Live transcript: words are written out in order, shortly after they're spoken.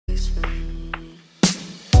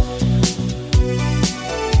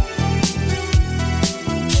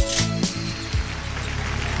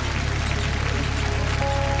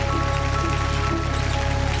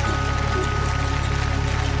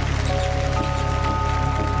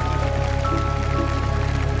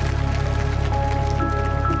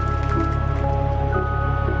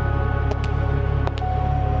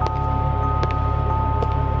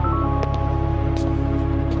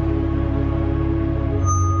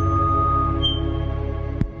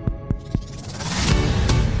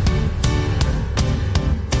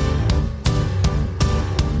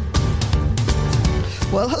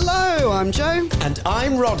I'm Joe. And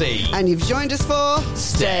I'm Roddy. And you've joined us for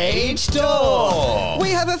Stage Door.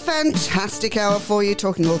 We have a fantastic hour for you,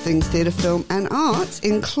 talking all things theatre, film and arts,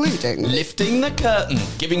 including Lifting the Curtain,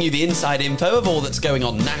 giving you the inside info of all that's going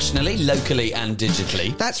on nationally, locally and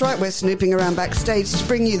digitally. That's right, we're snooping around backstage to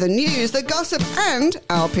bring you the news, the gossip and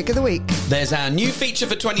our pick of the week. There's our new feature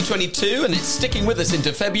for 2022 and it's sticking with us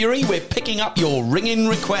into February. We're picking up your ringing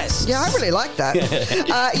requests. Yeah, I really like that.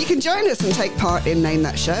 You can join us and take part in Name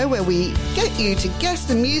That Show, where we get you to guess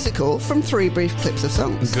the musical from 3 brief clips of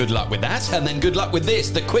songs. Good luck with that. And then good luck with this,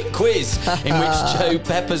 the quick quiz, in which Joe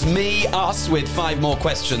peppers us with 5 more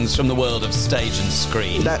questions from the world of stage and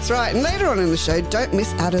screen. That's right. And later on in the show, don't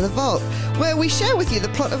miss Out of the Vault, where we share with you the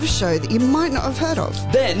plot of a show that you might not have heard of.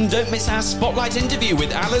 Then don't miss our Spotlight interview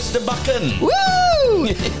with Alistair Buchan. Woo!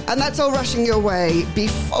 And that's all rushing your way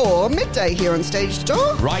before midday here on Stage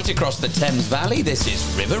Door. Right across the Thames Valley, this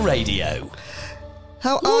is River Radio.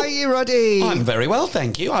 How are you, Roddy? I'm very well,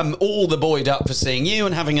 thank you. I'm all the buoyed up for seeing you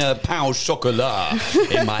and having a Pau Chocolat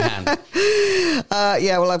in my hand.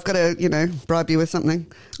 Yeah, well, I've got to, bribe you with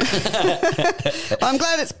something. I'm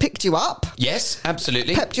glad it's picked you up. Yes,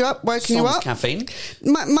 absolutely. Pepped you up, woken you up. Caffeine.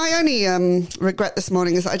 My only regret this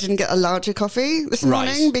morning is I didn't get a larger coffee this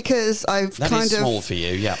morning because I've that is small for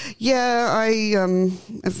you, yeah. Yeah, I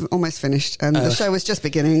have almost finished and the show was just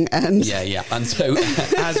beginning. And Yeah. And so,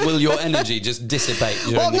 as will your energy just dissipate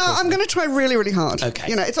during well, the no, course I'm going to try really, really hard.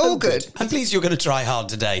 Okay. It's all good. I'm pleased you're going to try hard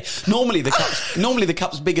today. Normally the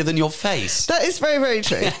cup's bigger than your face. That is very, very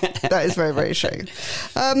true. That is very, very true.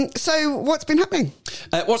 So what's been happening?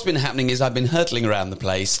 What's been happening is I've been hurtling around the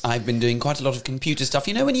place. I've been doing quite a lot of computer stuff.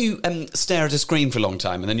 You know when you stare at a screen for a long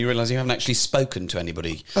time and then you realise you haven't actually spoken to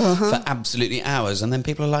anybody for absolutely hours, and then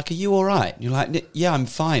people are like, are you all right? And you're like, yeah, I'm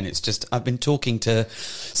fine. It's just I've been talking to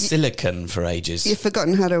silicon for ages. You've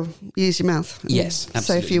forgotten how to use your mouth. Yes,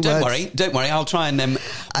 absolutely. Say a few words. Don't worry. I'll try and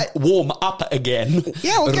warm up again.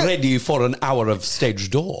 Yeah, okay. Ready for an hour of Stage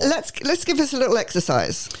Door. Let's give us a little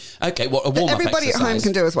exercise. Okay, what a warm-up everybody exercise. at home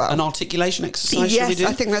can do as well. An articulation exercise, yes, should we do?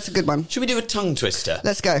 I think that's a good one. Should we do a tongue twister?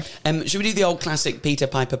 Let's go. Should we do the old classic Peter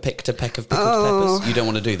Piper picked a peck of pickled peppers? You don't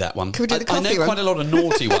want to do that one. Can we do the coffee I know one? quite a lot of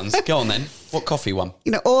naughty ones. Go on then. What coffee one?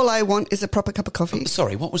 All I want is a proper cup of coffee.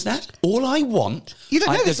 Sorry, what was that? All I want? You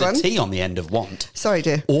don't know this one? There's a T on the end of want. Sorry,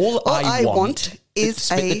 dear. All I want is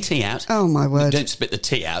spit the T out. Oh, my word. Don't spit the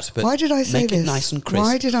T out, but why did I say make this? it nice and crisp.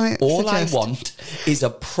 Why did I All suggest? I want is a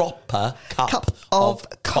proper cup of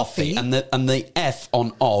coffee. And the F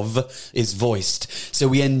on of is voiced. So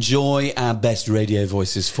we enjoy our best radio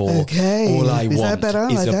voices for okay. all I is want that better?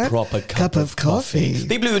 is like a that? proper cup of coffee.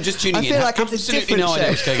 People who are just tuning I in feel have like it's a absolutely different no idea show.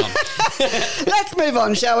 what's going on. Let's move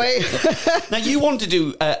on, shall we? Now, you wanted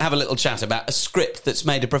to have a little chat about a script that's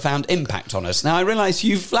made a profound impact on us. Now, I realise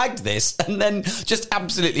you flagged this and then just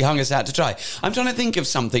absolutely hung us out to dry. I'm trying to think of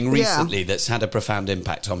something recently that's had a profound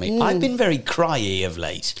impact on me. I've been very cryy of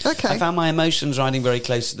late. Okay. I found my emotions riding very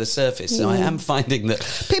close to the surface, so I am finding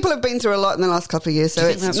that... People have been through a lot in the last couple of years, so Do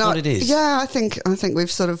you think it's that's not what it is? Yeah, I think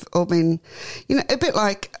we've sort of all been, a bit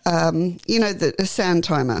like, the sand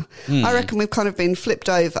timer. I reckon we've kind of been flipped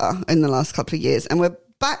over in the last couple of years, and we're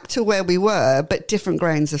back to where we were, but different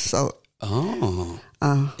grains of salt.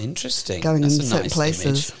 Oh, interesting. Going That's in a certain nice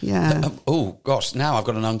places. image. Yeah. Oh, gosh, now I've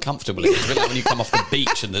got an uncomfortable image. A bit like when you come off the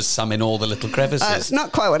beach and there's some in all the little crevices. It's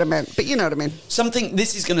not quite what I meant, but you know what I mean.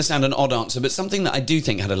 This is going to sound an odd answer, but something that I do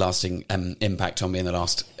think had a lasting impact on me in the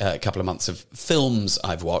last couple of months of films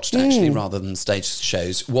I've watched, actually, rather than stage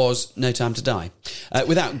shows, was No Time to Die.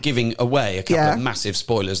 Without giving away a couple of massive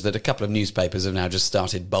spoilers that a couple of newspapers have now just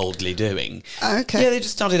started boldly doing. Okay. Yeah, they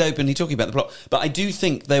just started openly talking about the plot. But I do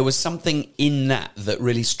think there was something in that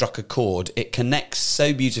really struck a chord. It connects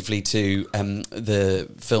so beautifully to the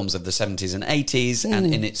films of the 70s and 80s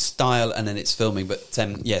and in its style and in its filming. But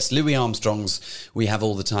yes, Louis Armstrong's We Have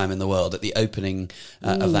All the Time in the World at the opening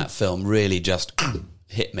of that film really just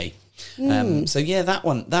hit me. So yeah, that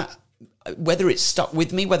one, whether it's stuck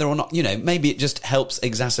with me, whether or not, maybe it just helps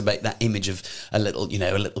exacerbate that image of a little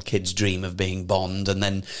kid's dream of being Bond, and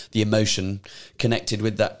then the emotion connected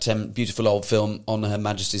with that beautiful old film on Her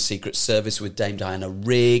Majesty's Secret Service with Dame Diana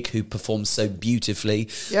Rigg, who performs so beautifully. Yep.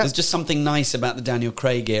 There's just something nice about the Daniel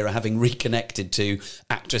Craig era, having reconnected to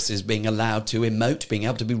actresses being allowed to emote, being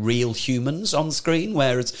able to be real humans on screen,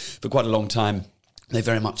 whereas for quite a long time, they've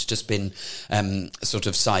very much just been sort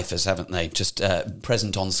of ciphers, haven't they? Just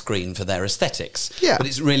present on screen for their aesthetics. Yeah. But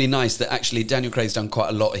it's really nice that actually Daniel Craig's done quite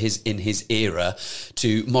a lot in his era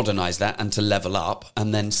to modernise that and to level up,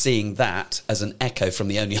 and then seeing that as an echo from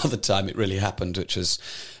the only other time it really happened, which was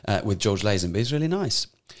with George Lazenby, is really nice.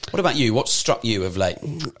 What about you? What struck you of late?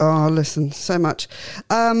 Oh, listen, so much.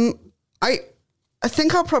 I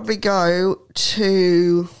think I'll probably go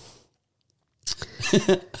to...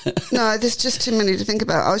 No, there's just too many to think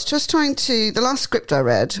about. I was just trying to... The last script I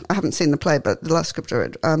read, I haven't seen the play, but the last script I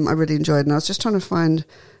read, I really enjoyed, and I was just trying to find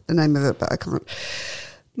the name of it, but I can't.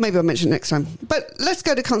 Maybe I'll mention it next time. But let's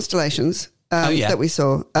go to Constellations that we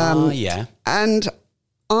saw. Yeah. And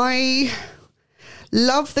I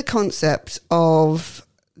love the concept of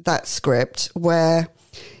that script where,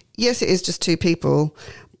 yes, it is just two people,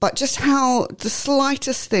 but just how the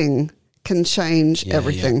slightest thing can change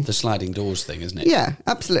everything. Yeah. The sliding doors thing, isn't it? Yeah,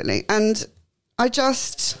 absolutely. And I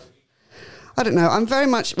don't know, I'm very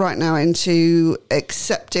much right now into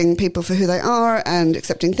accepting people for who they are and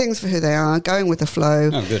accepting things for who they are, going with the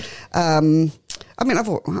flow. Oh, good. I mean, I'm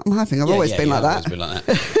hoping I've always been like that. Always been like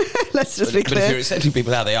that. Let's just be clear. But if you're accepting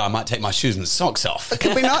people how they are, I might take my shoes and socks off.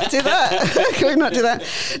 Could we not do that? Could we not do that?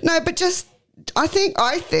 No, but just... I think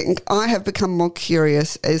I have become more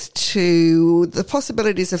curious as to the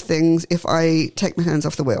possibilities of things if I take my hands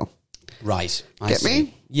off the wheel. Right. Get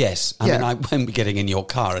me? Yes. I mean, I won't be getting in your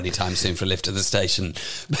car anytime soon for a lift to the station.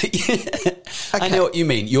 But I know what you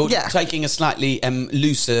mean. You're taking a slightly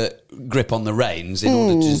looser grip on the reins in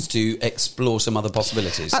order just to explore some other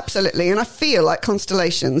possibilities. Absolutely. And I feel like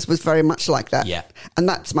Constellations was very much like that. Yeah. And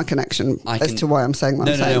that's my connection as to why I'm saying what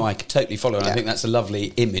I'm saying. No, I can totally follow. And I think that's a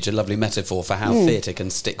lovely image, a lovely metaphor for how theatre can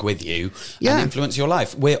stick with you and influence your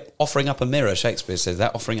life. We're offering up a mirror, Shakespeare says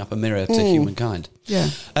that, offering up a mirror to humankind. Yeah.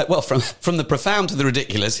 Well, from the profound to the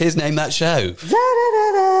ridiculous, here's Name That Show.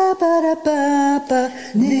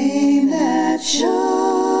 Name That Show.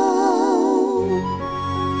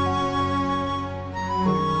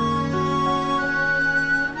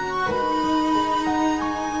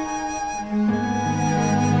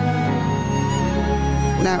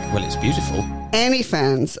 Now, well, it's beautiful. Any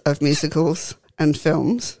fans of musicals and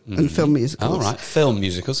films and film musicals? All right, film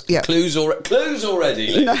musicals. Yep. Clues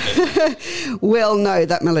already. Will know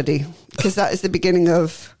that melody because that is the beginning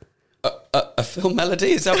of a film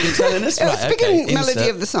melody. Is that what you're telling us? It's the beginning melody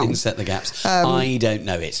of the song. Insert the gaps. I don't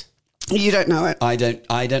know it. You don't know it. I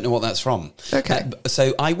don't know what that's from. Okay.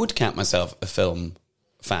 So I would count myself a film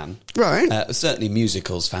fan, right? Certainly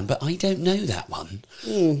musicals fan, but I don't know that one.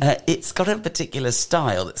 It's got a particular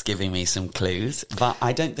style that's giving me some clues, but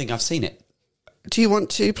I don't think I've seen it. Do you want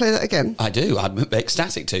to play that again? I do. I'm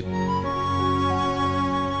ecstatic to.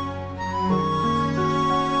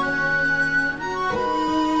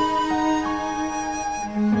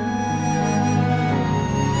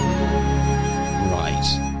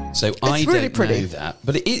 So it's I really don't know that,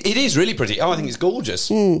 but it is really pretty. Oh, I think it's gorgeous.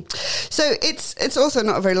 So it's also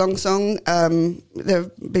not a very long song. There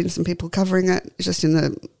have been some people covering it, just in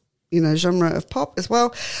the genre of pop as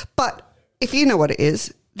well. But if you know what it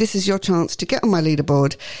is, this is your chance to get on my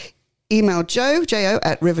leaderboard. Email Jo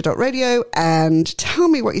at river.radio and tell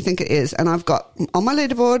me what you think it is. And I've got on my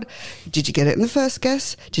leaderboard, did you get it in the first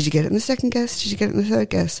guess? Did you get it in the second guess? Did you get it in the third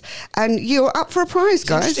guess? And you're up for a prize,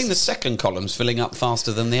 guys. It's interesting the second column's filling up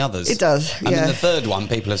faster than the others. It does, I mean, the third one,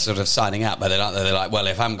 people are sort of signing out, but they're like, well,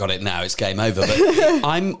 if I haven't got it now, it's game over. But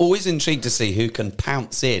I'm always intrigued to see who can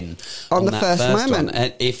pounce in on the that first moment. One.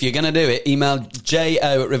 And if you're going to do it, email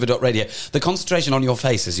jo@river.radio. The concentration on your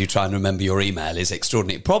face as you try and remember your email is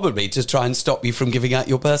extraordinary. Probably to try and stop you from giving out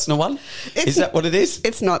your personal one. Is that what it is?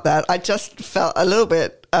 It's not that. I just felt a little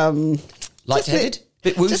bit lightheaded,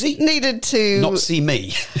 bit woozy. Just needed to not see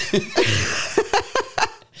me.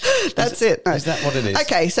 That's it. No. Is that what it is?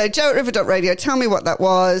 Okay, so jo@river.radio, tell me what that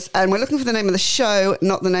was. And we're looking for the name of the show,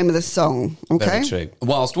 not the name of the song. Okay? Very true.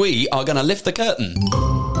 Whilst we are going to lift the curtain.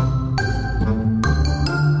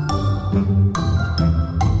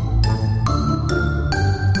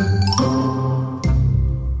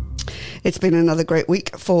 It's been another great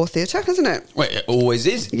week for theatre, hasn't it? Well, it always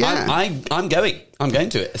is. Yeah. I'm going. I'm going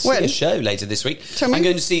to it. See a show later this week. Tell me. I'm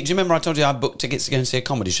going to see... Do you remember I told you I booked tickets to go and see a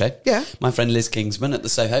comedy show? Yeah. My friend Liz Kingsman at the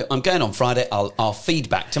Soho. I'm going on Friday. I'll feed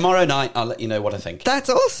back. Tomorrow night, I'll let you know what I think.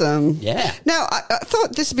 That's awesome. Yeah. Now, I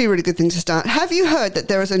thought this would be a really good thing to start. Have you heard that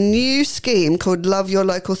there is a new scheme called Love Your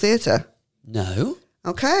Local Theatre? No.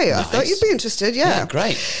 Okay, Nice. I thought you'd be interested, yeah.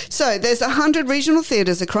 Great. So there's 100 regional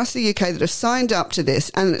theatres across the UK that have signed up to this,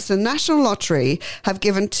 and it's the National Lottery have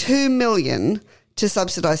given $2 million to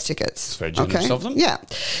subsidise tickets. It's very generous of them. Yeah.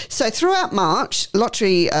 So throughout March,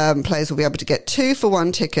 lottery players will be able to get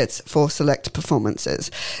 2-for-1 tickets for select performances.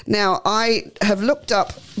 Now, I have looked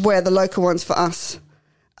up where the local ones for us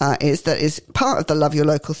is part of the Love Your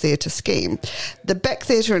Local Theatre scheme. The Beck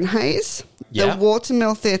Theatre in Hayes, Yeah. the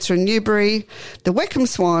Watermill Theatre in Newbury, the Wickham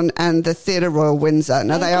Swan, and the Theatre Royal Windsor.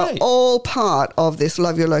 Now, they are great. all part of this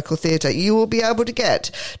Love Your Local Theatre. You will be able to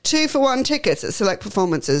get 2-for-1 tickets at select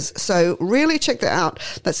performances. So really check that out.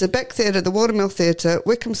 That's the Beck Theatre, the Watermill Theatre,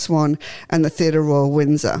 Wickham Swan, and the Theatre Royal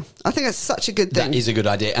Windsor. I think that's such a good thing. That is a good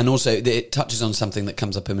idea. And also, it touches on something that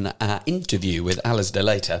comes up in our interview with Alistair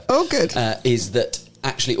later. Oh, good. Is that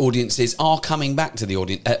actually audiences are coming back to the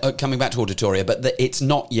audience, coming back to auditoria, but it's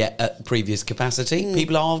not yet at previous capacity.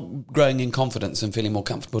 People are growing in confidence and feeling more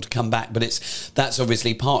comfortable to come back, but that's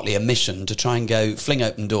obviously partly a mission to try and go fling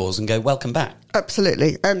open doors and go welcome back.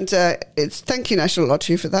 Absolutely. And it's thank you, National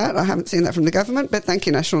Lottery, for that. I haven't seen that from the government, but thank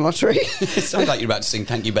you, National Lottery. It sounds like you're about to sing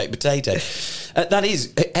Thank You Baked Potato. That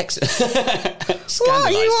is excellent. What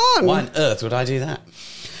are you on? Why on earth would I do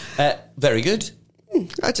that? Very good.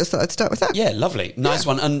 I just thought I'd start with that. Yeah, lovely. Nice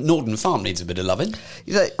one. And Norden Farm needs a bit of loving,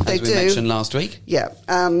 They as we do. mentioned last week. Yeah,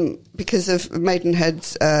 because of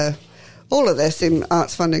Maidenhead's, all of this in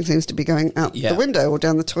arts funding seems to be going out Yeah. the window or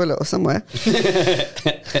down the toilet or somewhere.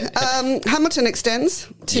 Hamilton extends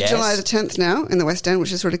to Yes. July the 10th now in the West End,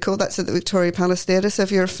 which is really cool. That's at the Victoria Palace Theatre. So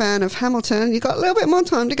if you're a fan of Hamilton, you've got a little bit more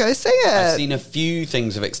time to go see it. I've seen a few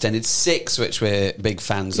things have extended. 6, which we're big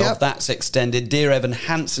fans Yep. of. That's extended. Dear Evan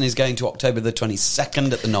Hansen is going to October the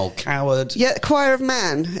 22nd at the Noel Coward. Yeah, Choir of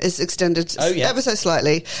Man is extended Oh, yeah. ever so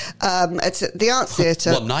slightly. It's at the Arts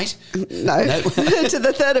Theatre. One night? No, to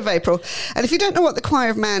the 3rd of April. And if you don't know what the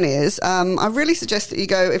Choir of Man is, I really suggest that you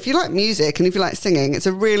go, if you like music and if you like singing, it's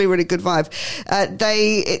a really, really good vibe.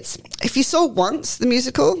 If you saw Once, the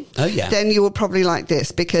musical, Oh, yeah. then you will probably like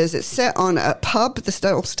this because it's set on a pub. The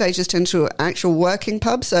stages tend to an actual working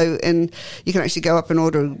pub, so you can actually go up and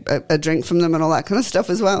order a drink from them and all that kind of stuff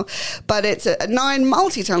as well. But it's 9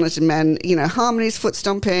 multi-talented men, harmonies, foot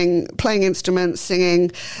stomping, playing instruments,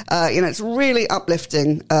 singing. It's really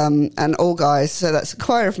uplifting and all guys. So that's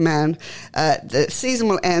Choir of Man. The season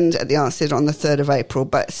will end at the Arts Theatre on the 3rd of April,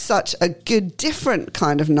 but such a good, different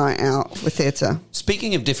kind of night out for theatre.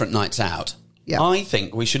 Speaking of different nights out, Yeah. I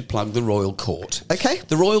think we should plug the Royal Court. Okay.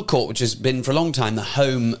 The Royal Court, which has been for a long time the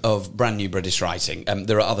home of brand new British writing.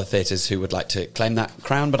 There are other theatres who would like to claim that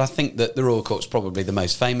crown, but I think that the Royal Court's probably the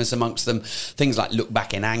most famous amongst them. Things like Look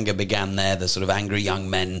Back in Anger began there, the sort of angry young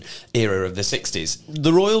men era of the 60s.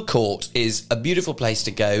 The Royal Court is a beautiful place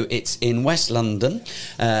to go. It's in West London.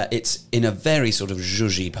 It's in a very sort of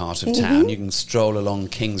zhuzhy part of town. You can stroll along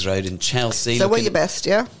King's Road in Chelsea. So we're looking your best,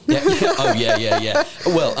 yeah? yeah. Oh, yeah.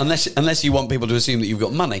 Well, unless you want people to assume that you've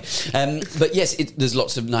got money. But yes, there's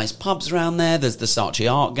lots of nice pubs around there. There's the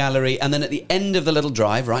Saatchi Art Gallery. And then at the end of the little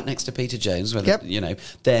drive, right next to Peter Jones, where Yep.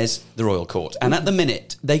 there's the Royal Court. And at the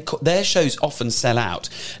minute, their shows often sell out.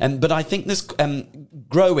 But I think there's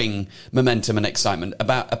growing momentum and excitement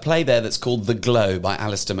about a play there that's called The Glow by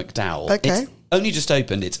Alistair McDowell. Okay. It's only just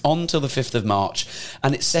opened. It's on till the 5th of March,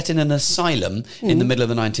 and it's set in an asylum in the middle of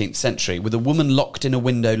the 19th century with a woman locked in a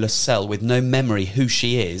windowless cell with no memory who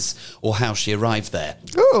she is or how she arrived there,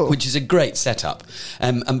 Ooh. which is a great setup.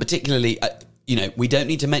 And particularly... we don't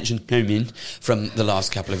need to mention Homin from the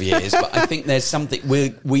last couple of years, but I think there's something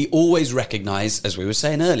we always recognise, as we were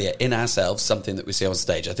saying earlier, in ourselves, something that we see on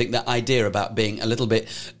stage. I think that idea about being a little bit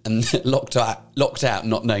locked out,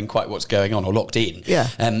 not knowing quite what's going on, or locked in,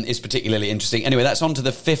 is particularly interesting. Anyway, that's on to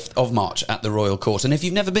the 5th of March at the Royal Court. And if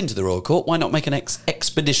you've never been to the Royal Court, why not make an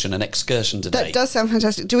expedition, an excursion today? That does sound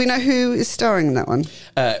fantastic. Do we know who is starring in that one?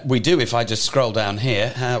 We do, if I just scroll down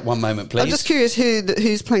here. One moment, please. I'm just curious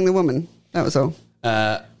who's playing the woman. That was all.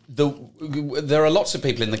 There are lots of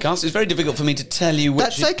people in the cast. It's very difficult for me to tell you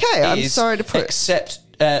which. That's okay. I'm sorry to put. Except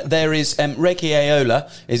there is Reiki Aola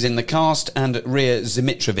is in the cast and Ria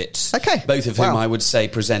Zimitrovic. Okay. Both of whom Wow. I would say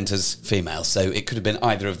present as female. So it could have been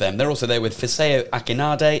either of them. They're also there with Fiseo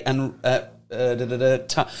Akinade and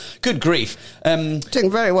good grief.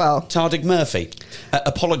 Doing very well. Tardig Murphy.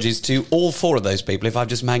 Apologies to all 4 of those people if I've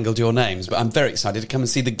just mangled your names, but I'm very excited to come and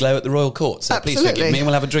see The Glow at the Royal Court. So please Absolutely. forgive me and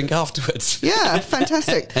we'll have a drink afterwards. Yeah,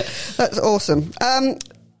 fantastic. That's awesome.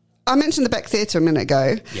 I mentioned the Beck Theatre a minute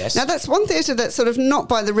ago. Yes. Now, that's one theatre that's sort of not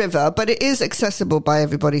by the river, but it is accessible by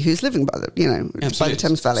everybody who's living by by the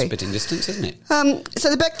Thames Valley. Spitting distance, isn't it? So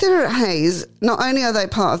the Beck Theatre at Hayes, not only are they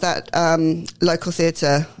part of that local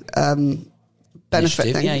theatre benefit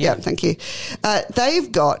Initiative, thing. yeah. Thank you.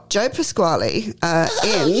 They've got Joe Pasquale in...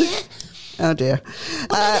 Yeah. Oh, dear.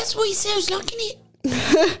 Well, that's what he sounds like, isn't it?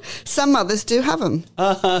 Some mothers do have them.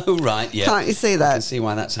 Oh, right, yeah. Can't you see that? I can see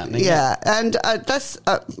why that's happening. Yeah, and that's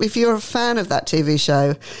if you're a fan of that TV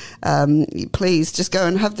show, please just go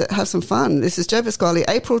and have some fun. This is Joe Pasquale,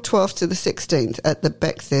 April 12th to the 16th at the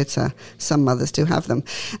Beck Theatre. Some mothers do have them.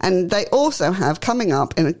 And they also have coming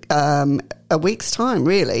up in a week's time,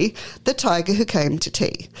 really, The Tiger Who Came to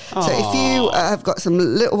Tea. Aww. So if you have got some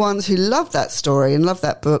little ones who love that story and love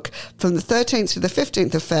that book, from the 13th to the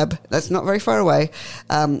 15th of Feb, that's not very far away,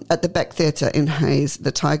 at the Beck Theatre in Hayes,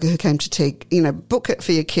 The Tiger Who Came to Tea. You know, book it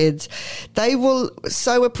for your kids. They will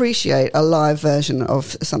so appreciate a live version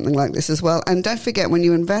of something like this as well. And don't forget, when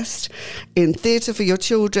you invest in theatre for your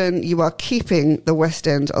children, you are keeping the West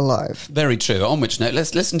End alive. Very true. On which note,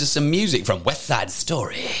 let's listen to some music from West Side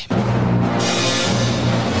Story.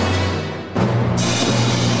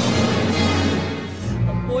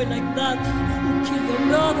 Like that, who kill your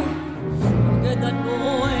brother, forget that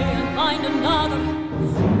boy and find another.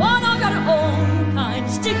 One of your own kind,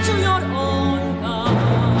 stick to your own kind.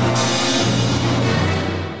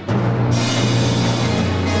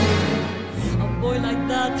 A boy like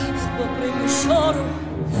that will bring you sorrow.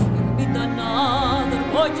 You'll meet another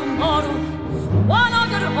boy tomorrow. One of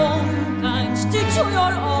your own kind, stick to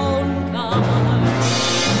your own kind.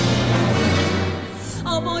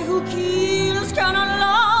 A boy who kills cannot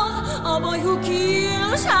love. A boy who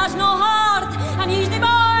kills has no heart, and he's the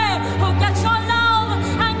boy who gets your love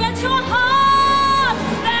and gets your heart.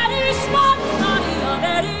 That is smart, Maria,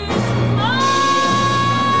 that is smart.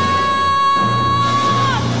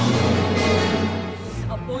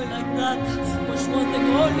 A boy like that was one thing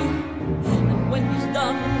only, and when he's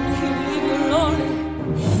done, he'll leave you lonely.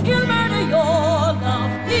 He'll murder your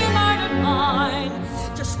love, he'll murder mine.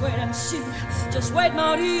 Just wait and see. Just wait,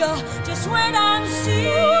 Maria, just wait and see.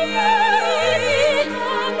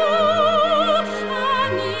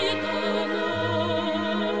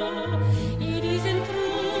 It isn't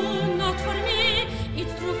true, not for me.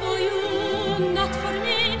 It's true for you, not for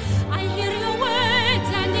me. I hear your words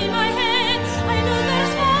and in my head I know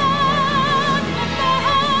there's one.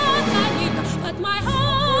 But my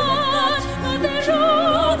heart, but there's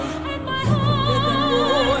one. And my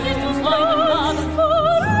heart is to find another.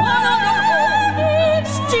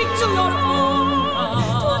 Stick to your own.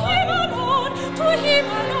 To him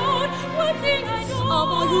alone. One thing I know. A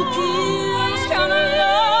boy who kills cannot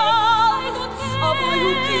love. A boy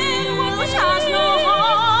who kills has no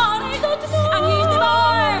heart. And he's the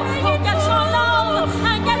boy who gets your love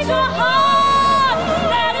and gets your heart.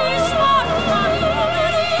 That is smart,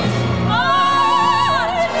 that is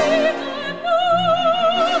smart.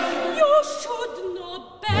 You should know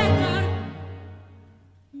better.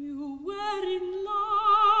 You were in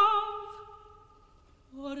love,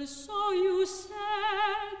 or so you said.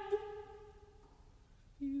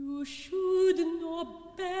 You should know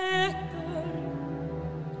better.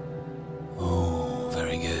 Oh,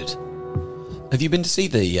 very good. Have you been to see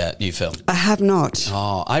the new film? I have not.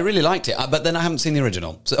 Oh, I really liked it, but then I haven't seen the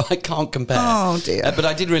original, so I can't compare. Oh, dear. But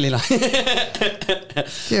I did really like it.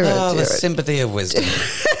 Dear, the sympathy of wisdom.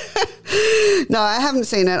 No, I haven't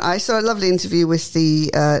seen it. I saw a lovely interview with the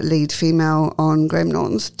lead female on Graham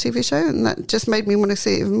Norton's TV show, and that just made me want to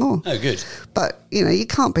see it even more. Oh, good. But, you know, you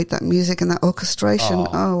can't beat that music and that orchestration.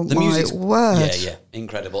 Oh my word. Yeah,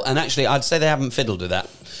 incredible. And actually, I'd say they haven't fiddled with that.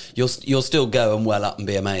 You'll still go and well up and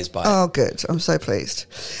be amazed by it. Oh, good. I'm so pleased.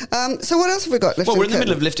 So what else have we got? Well, we're in the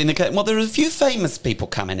middle of lifting the curtain. Well, there are a few famous people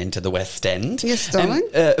coming into the West End. Yes, darling.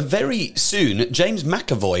 Very soon, James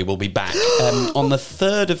McAvoy will be back on the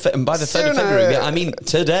 3rd of February. By the 3rd of February, I mean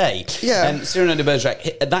today. Yeah. Cyrano de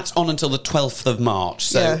Bergerac. That's on until the 12th of March.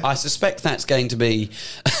 So Yeah. I suspect that's going to be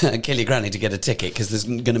kill your granny to get a ticket, because there's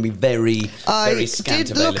going to be very scant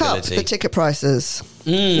did look up availability. the ticket prices.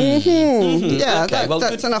 Yeah, Yeah, okay,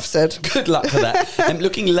 that's enough said. Good luck for that.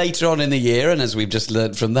 Looking later on in the year, and as we've just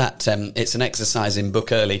learned from that, it's an exercise in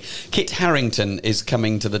book early. Kit Harington is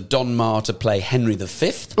coming to the Donmar to play Henry V.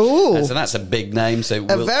 Ooh. So that's a big name. So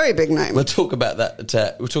A very big name. We'll talk about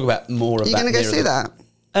that. We'll talk about more Are about. you going to go nearer see the- that?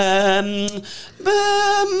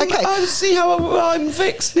 Okay. I'll see how I'm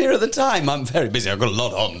fixed near at the time. I'm very busy. I've got a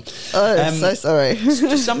lot on. Oh, so sorry.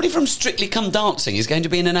 Somebody from Strictly Come Dancing is going to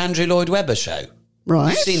be in an Andrew Lloyd Webber show. Right.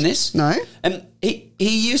 Have you seen this? No. He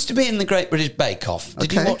used to be in the Great British Bake Off.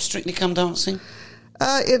 Did you Okay. watch Strictly Come Dancing?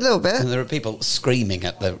 A little bit. And there are people screaming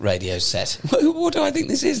at the radio set. What do I think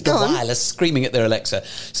this is? The Go on. wireless screaming at their Alexa,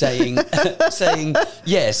 saying, saying,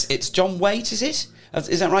 yes, it's John Waite, is it?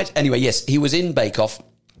 Is that right? Anyway, yes, he was in Bake Off.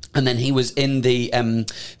 And then he was in the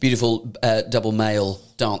beautiful double male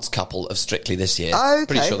dance couple of Strictly this year. Oh, okay.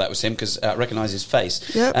 Pretty sure that was him because I recognise his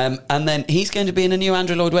face. Yep. And then he's going to be in a new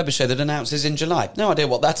Andrew Lloyd Webber show that announces in July. No idea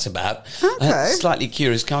what that's about. Okay. Slightly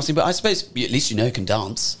curious casting, but I suppose at least you know he can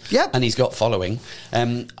dance. Yep. And he's got following.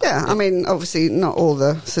 Yeah, I mean, obviously not all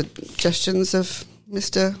the suggestions of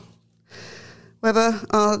Mr. Webber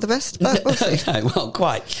are the best, but we'll see. No, well,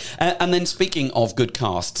 quite. And then speaking of good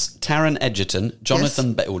casts, Taron Egerton,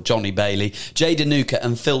 Jonathan or Johnny Bailey, Jay Danuka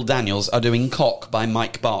and Phil Daniels are doing Cock by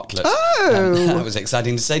Mike Bartlett. Oh! That was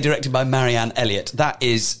exciting to say, directed by Marianne Elliott. That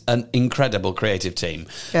is an incredible creative team.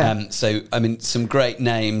 Yeah. So, I mean, some great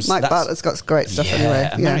names. Mike Bartlett's got great stuff anyway.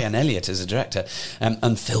 And Marianne Elliott as a director.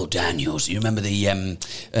 And Phil Daniels, you remember the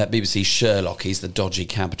BBC Sherlock, he's the dodgy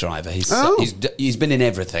cab driver. He's been in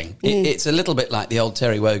everything. It's a little bit like the old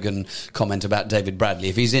Terry Wogan comment about David Bradley.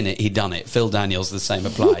 If he's in it, he done it. Phil Daniels, the same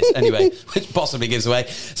applies. Anyway, which possibly gives away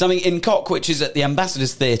something in Cock, which is at the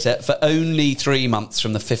Ambassadors Theatre for only 3 months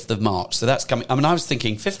from the 5th of March. So that's coming. I mean, I was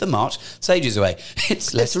thinking 5th of March, it's ages away.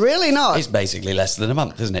 It's really not. It's basically less than a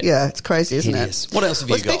month, isn't it? Yeah, it's crazy, isn't it? Is. What else have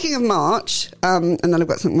you got? Speaking of March, and then I've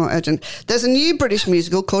got something more urgent. There's a new British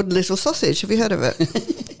musical called Little Sausage. Have you heard of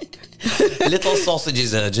it? Little Sausage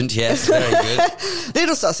is urgent, yes, very good.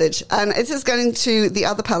 Little Sausage, and it is going to the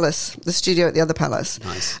Other Palace, the studio at the Other Palace,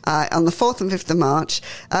 nice. On the 4th and 5th of March.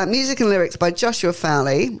 Music and lyrics by Joshua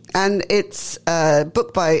Fowley, and it's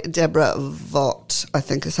booked by Deborah Vaught, I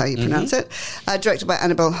think is how you pronounce it, directed by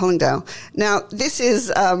Annabelle Hollingdale. Now, this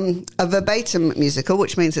is a verbatim musical,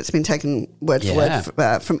 which means it's been taken word for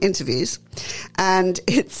word from interviews, and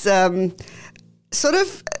it's sort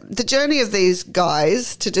of the journey of these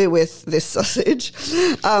guys to do with this sausage,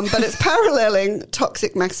 but it's paralleling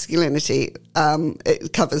toxic masculinity.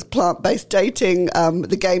 It covers plant-based dating,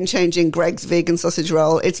 the game-changing Greg's vegan sausage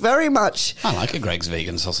roll. It's very much... I like a Greg's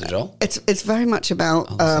vegan sausage roll. It's very much about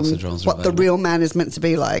what the real man is meant to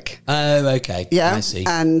be like. Oh, okay. Yeah, I see.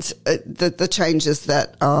 And the changes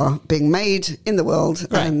that are being made in the world,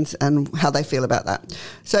 right. and how they feel about that.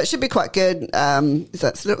 So it should be quite good.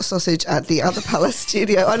 That's Little Sausage at the Other Palace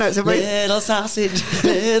studio. I know it's a very... Little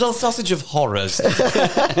sausage of horrors. On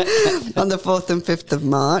the 4th and 5th of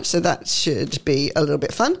March, so that should be a little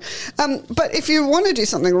bit fun. But if you want to do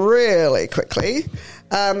something really quickly,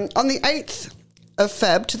 on the 8th of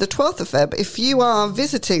Feb to the 12th of Feb, if you are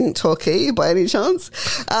visiting Torquay by any chance,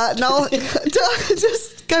 Noel,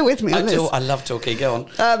 just go with me on this. I love Torquay, go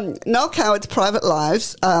on. Noel Coward's Private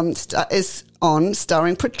Lives is on,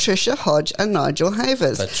 starring Patricia Hodge and Nigel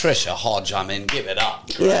Havers. Patricia Hodge, I mean, give it up.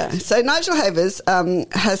 Great. Yeah, so Nigel Havers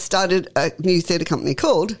has started a new theatre company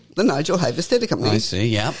called the Nigel Havers Theatre Company. I see,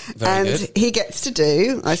 yeah, very good. And he gets to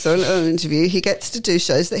do, I saw an interview, he gets to do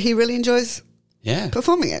shows that he really enjoys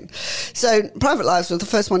performing in. So Private Lives was the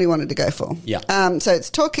first one he wanted to go for. Yeah. So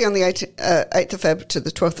it's Torquay on the 8th of Feb to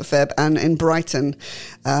the 12th of Feb, and in Brighton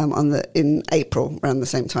in April around the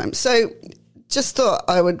same time. So just thought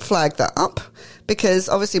I would flag that up, because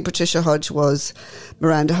obviously Patricia Hodge was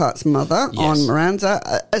Miranda Hart's mother on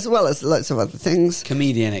Miranda, as well as loads of other things.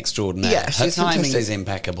 Comedian extraordinaire. Yeah, her she's timing fantastic. is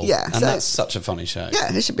impeccable. Yeah, and that's such a funny show.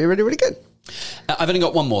 Yeah, it should be really, really good. I've only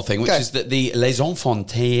got one more thing, which is that the Les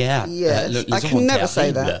Enfants Théâtre. Yes, I can never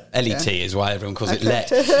say that. LET is why everyone calls it LET.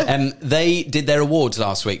 They did their awards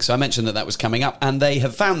last week, so I mentioned that was coming up, and they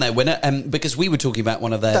have found their winner, because we were talking about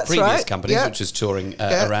one of their previous companies, which was touring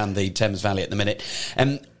around the Thames Valley at the minute.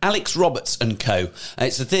 Alex Roberts and Co.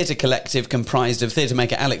 It's a theatre collective comprised of theatre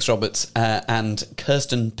maker Alex Roberts and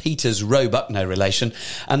Kirsten Peters Roebuck, no relation,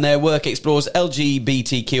 and their work explores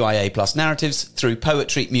LGBTQIA plus narratives through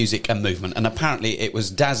poetry, music and movement, and apparently it was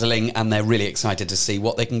dazzling, and they're really excited to see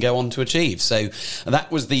what they can go on to achieve. So that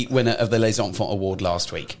was the winner of the Les Enfants Award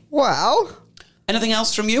last week. Wow. Anything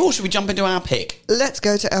else from you, or should we jump into our pick? Let's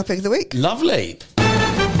go to our pick of the week. Lovely.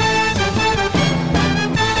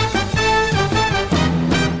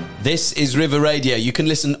 This is River Radio. You can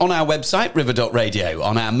listen on our website, river.radio,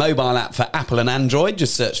 on our mobile app for Apple and Android.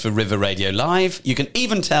 Just search for River Radio Live. You can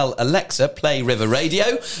even tell Alexa, play River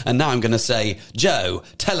Radio. And now I'm going to say, Joe,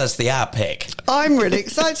 tell us the our pick. I'm really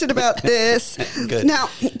excited about this. Good. Now,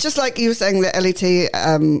 just like you were saying that LET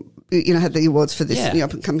had the awards for this new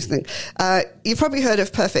up-and-coming thing. You've probably heard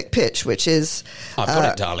of Perfect Pitch, which is... I've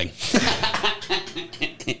got it, darling.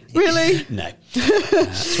 Really? No.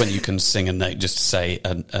 That's when you can sing a note, just say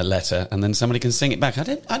a letter, and then somebody can sing it back. I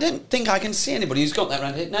don't think I can see anybody who's got that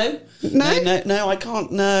around here. No, I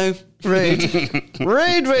can't. No.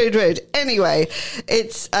 Rude. Anyway,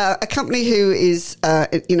 it's a company who is,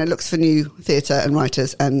 looks for new theatre and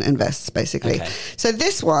writers and invests, basically. Okay. So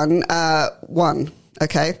this one won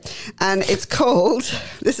Okay. And it's called,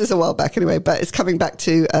 this is a while back anyway, but it's coming back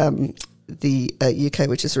to the UK,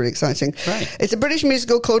 which is really exciting. Right. It's a British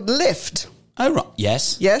musical called Lift. Oh, right.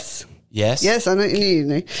 Yes. Yes? Yes. Yes, I know you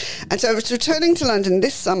knew. And so it's returning to London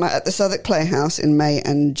this summer at the Southwark Playhouse in May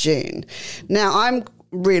and June. Now, I'm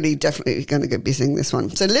really definitely going to be seeing this one.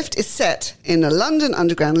 So Lift is set in a London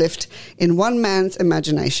underground lift in one man's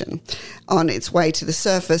imagination. On its way to the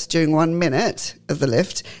surface during 1 minute of the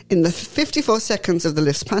lift, in the 54 seconds of the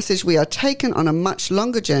lift's passage, we are taken on a much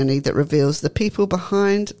longer journey that reveals the people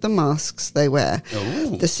behind the masks they wear,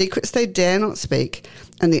 the secrets they dare not speak,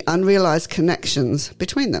 and the unrealised connections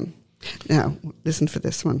between them. Now, listen for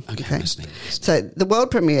this one. Okay. I'm listening. So, the world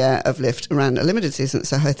premiere of Lift ran a limited season at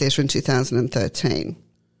Soho Theatre in 2013.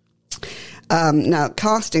 Now,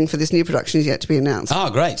 casting for this new production is yet to be announced. Oh,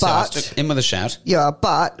 great. So I But, stuck in with a shout. yeah,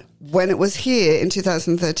 but when it was here in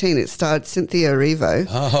 2013, it starred Cynthia Erivo,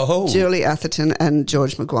 Oh. Julie Atherton, and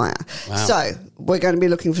George Maguire. Wow. So, we're going to be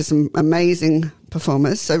looking for some amazing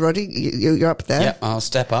performers. So, Roddy, you're up there. Yep, I'll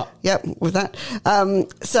step up. Yep, with that.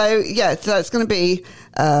 So it's going to be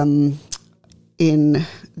in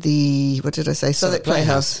the, what did I say? Southwark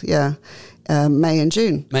Playhouse. Yeah. May and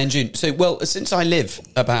June. May and June. So, well, since I live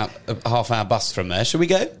about a half-hour bus from there, shall we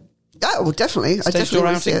go? Oh, well, definitely. I Stage definitely door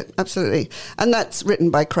want to see outing. it. Absolutely. And that's written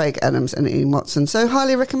by Craig Adams and Ian Watson. So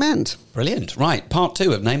highly recommend. Brilliant. Right, part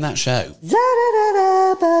 2 of Name That Show.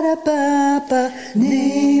 Za-da-da-da-ba-da-ba-ba.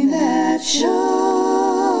 Name that show.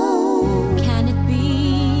 Can it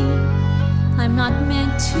be I'm not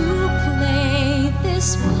meant to play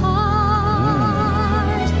this part?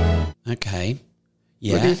 Okay.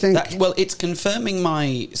 Yeah. What do you think? Well, it's confirming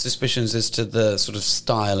my suspicions as to the sort of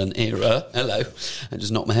style and era. Hello. I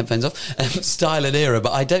just knocked my headphones off. Style and era,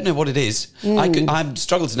 but I don't know what it is. I've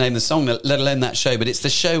struggled to name the song, let alone that show, but it's the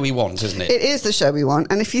show we want, isn't it? It is the show we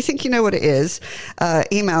want. And if you think you know what it is,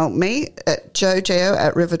 email me at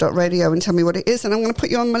jojo@river.radio and tell me what it is. And I'm going to put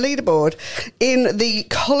you on my leaderboard in the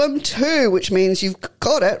column 2, which means you've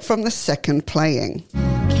got it from the second playing.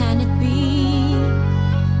 Can it be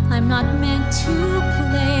I'm not meant to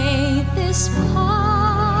play this part?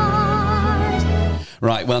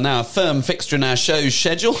 Right, well, now a firm fixture in our show's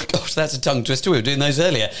schedule. Gosh, that's a tongue twister. We were doing those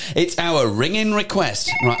earlier. It's our ring-in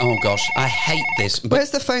request. Right, oh gosh, I hate this. But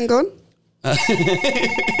Where's the phone gone?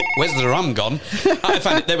 where's the rum gone? I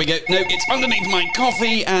found it. There we go. No, it's underneath my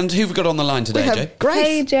coffee. And who've we got on the line today, We have Joe? Grace.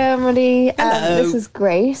 Hey, Joe and Roddy. Hello. This is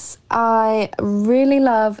Grace. I really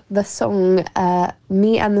love the song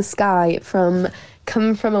Me and the Sky from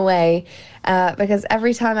Come From Away because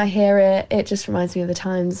every time I hear it, it just reminds me of the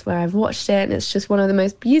times where I've watched it, and it's just one of the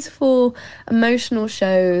most beautiful, emotional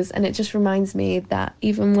shows, and it just reminds me that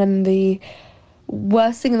even when the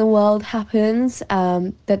worst thing in the world happens,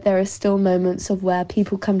 that there are still moments of where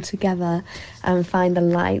people come together and find the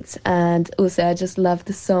light. And also I just love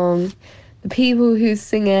the song, the people who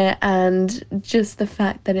sing it, and just the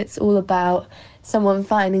fact that it's all about someone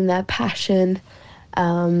finding their passion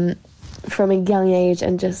from a young age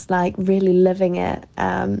and just like really living it,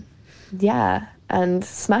 and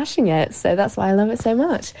smashing it. So that's why I love it so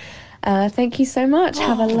much. Thank you so much.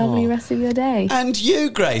 Have a lovely rest of your day. And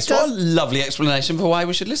you, Grace. What a lovely explanation for why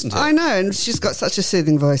we should listen to it. I know, and she's got such a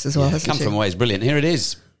soothing voice as well, hasn't Come she? From Away is brilliant. Here it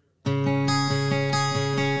is.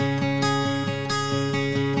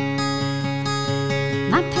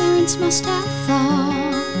 My parents must have thought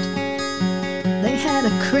they had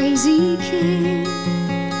a crazy kid,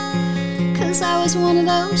 'cause I was one of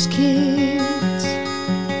those kids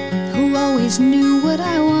who always knew what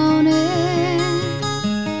I wanted.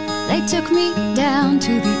 They took me down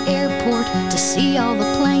to the airport to see all the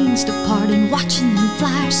planes depart, and watching them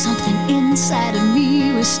fly, something inside of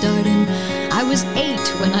me was starting. I was 8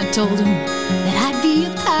 when I told them that I'd be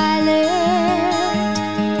a pilot,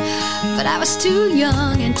 but I was too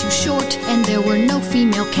young and too short, and there were no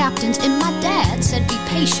female captains. And my dad said, be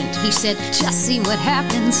patient. He said, just see what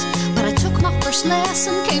happens. But I took my first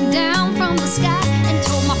lesson, came down from the sky, and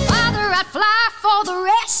told my father I'd fly for the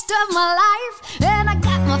rest of my life. And I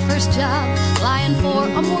got my first job flying for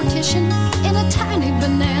a mortician in a tiny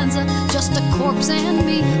Bonanza, just a corpse and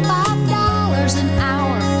me. $5 an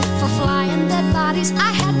hour for flying dead bodies.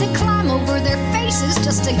 I had to climb over their faces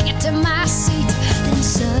just to get to my seat. Then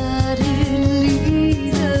suddenly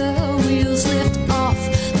the wheels lift off,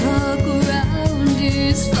 the ground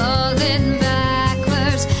is falling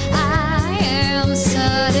backwards. I am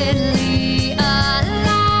suddenly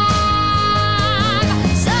alive.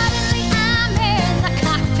 Suddenly I'm in the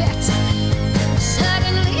cockpit.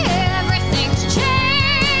 Suddenly everything's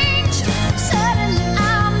changed. Suddenly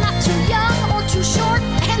I'm not too young or too short,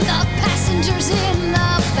 and the passengers in the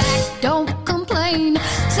back don't complain.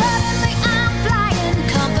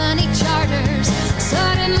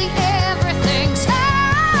 Suddenly everything's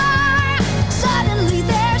high. Suddenly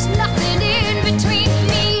there's nothing in between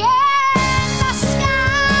me and the sky.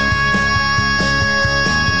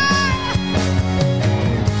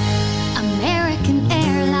 American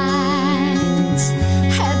Airlines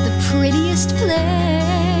had the prettiest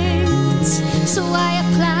planes, so I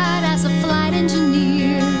applied as a flight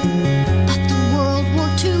engineer. But the World War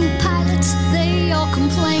II pilots, they all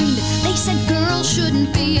complained. They said girls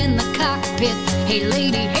shouldn't be in the cockpit. Hey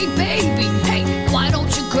lady, hey baby, hey, why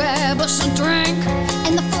don't you grab us a drink?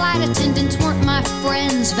 And the flight attendants weren't my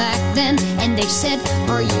friends back then, and they said,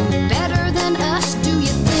 are you better than us, do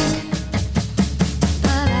you think?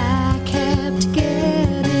 But I kept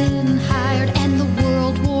getting hired, and the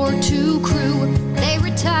World War II crew, they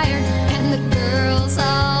retired, and the girls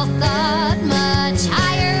all thought much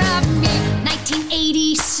higher of me.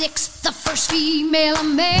 1986, the first female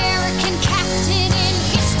American captain in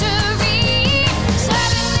history.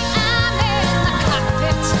 Suddenly I'm in the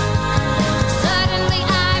cockpit. Suddenly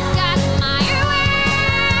I've got my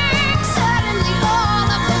wings. Suddenly all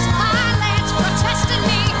of those pilots protesting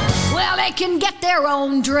me, well, they can get their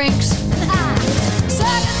own drinks.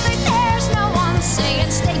 Suddenly there's no one saying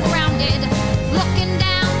stay grounded, looking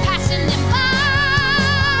down, passing them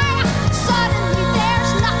by. Suddenly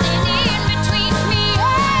there's nothing in between me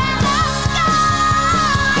and the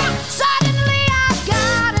sky. Suddenly I've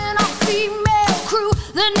got an all-female crew.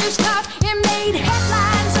 The news caught, it made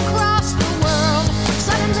headlines across the world.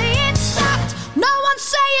 Suddenly it stopped. No one's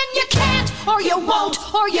saying you can't, or you won't,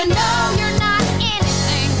 or you know you're not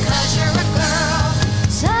anything 'cause you're a girl.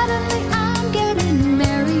 Suddenly I'm getting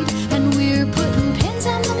married, and we're putting pins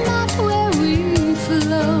on the map where we've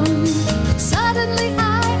flown. Suddenly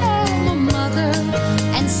I am a mother,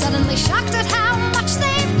 and suddenly shocked at how much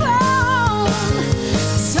they've grown.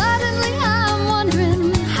 Suddenly I'm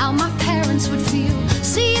wondering how my parents would feel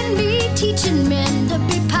seeing me teaching men to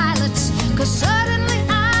be pilots. 'Cause suddenly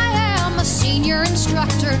I am a senior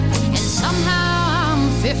instructor, and somehow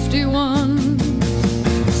I'm 51.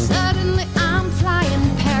 Suddenly I'm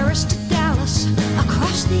flying Paris to Dallas,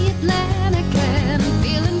 across the Atlantic and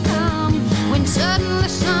feeling calm. When suddenly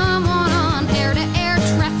someone on air-to-air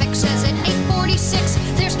traffic says at 8:46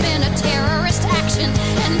 there's been a terrorist action,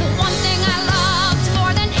 and the one thing I loved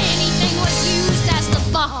more than anything was used as the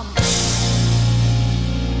bomb.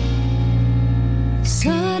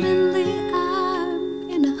 Suddenly I'm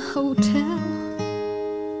in a hotel.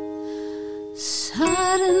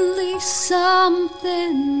 Suddenly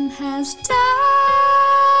something has died.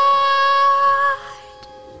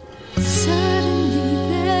 Suddenly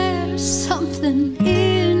there's something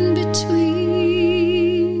in between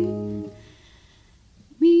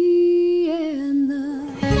me and the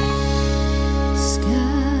sky.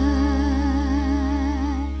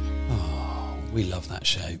 We love that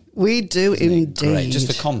show. We do indeed. Great. Just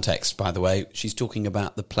for context, by the way, she's talking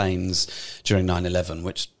about the planes during 9/11,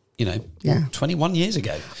 which, you know, Yeah. 21 years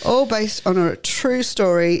ago. All based on a true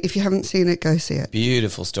story. If you haven't seen it, go see it.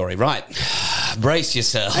 Beautiful story. Right. Brace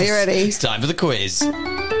yourself. Are you ready? It's time for the quiz.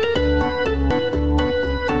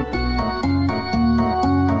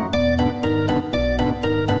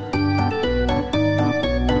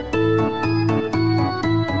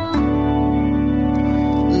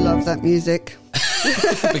 Love that music.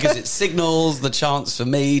 Because it signals the chance for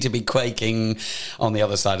me to be quaking on the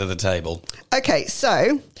other side of the table. Okay,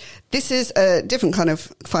 so this is a different kind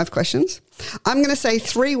of 5 questions. I'm going to say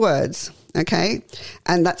 3 words, okay?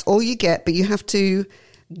 And that's all you get, but you have to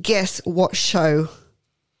guess what show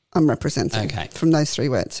I'm representing from those 3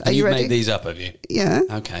 words. Are you You've ready? made these up, have you? Yeah.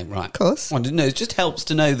 Okay, right. Of course. Well, no, it just helps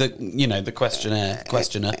to know the, you know, the questioner.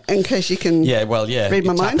 In case you can Yeah, well, yeah. read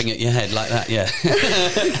my You're mind. tapping at your head like that, yeah.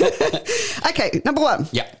 Okay, number 1.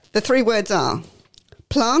 Yeah. The 3 words are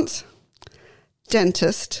plant,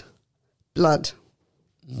 dentist, blood.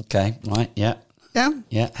 Okay, right, yeah. Yeah?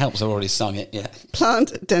 Yeah, helps I've already sung it, yeah.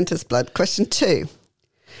 Plant, dentist, blood. Question 2.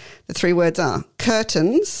 The 3 words are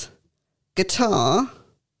curtains, guitar,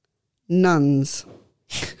 nuns.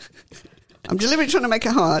 I'm deliberately trying to make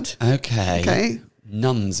it hard. Okay. Okay.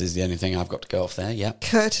 Nuns is the only thing I've got to go off there, yeah.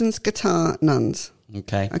 Curtains, guitar, nuns.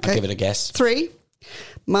 Okay, Okay. I'll give it a guess. 3.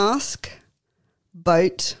 Mask,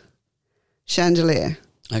 boat, chandelier.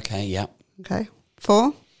 Okay, yeah. Okay.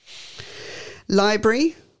 4.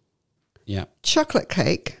 Library, Yeah. chocolate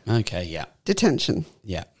cake, Okay, yeah. detention.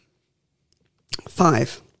 Yeah.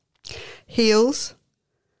 5. Heels,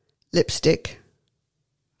 lipstick,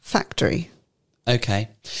 factory. Okay.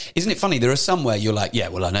 Isn't it funny? There are some where you're like, yeah,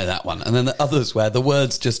 well, I know that one. And then the others where the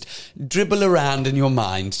words just dribble around in your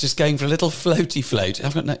mind, just going for a little floaty float.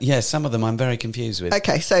 I've got no, yeah, some of them I'm very confused with.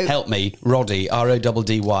 Okay, so... Help me, Roddy,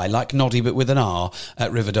 R-O-D-D-Y, like Noddy but with an R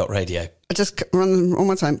at river.radio. I just run them all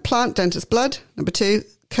my time. Plant, dentist, blood. Number 2,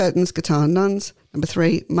 curtains, guitar, nuns. Number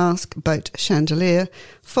 3, mask, boat, chandelier.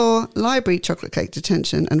 4, library, chocolate cake,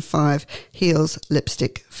 detention. And 5, heels,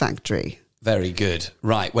 lipstick, factory. Very good.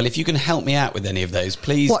 Right. Well, if you can help me out with any of those,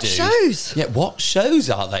 please do. What shows? Yeah, what shows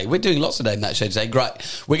are they? We're doing lots of Name That Show today. Great.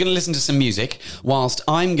 We're going to listen to some music whilst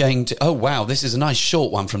I'm going to... Oh, wow, this is a nice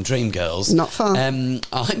short one from Dreamgirls. Not far. I'm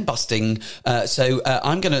busting, so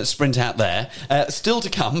I'm going to sprint out there. Still to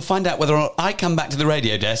come, find out whether or not I come back to the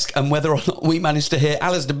radio desk and whether or not we manage to hear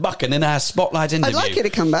Alistair Buchan in our Spotlight interview. I'd like you to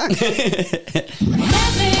come back. Heavy,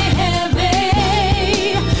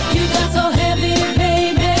 heavy, you got so heavy,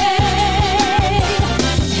 baby.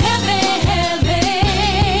 Heavy, heavy,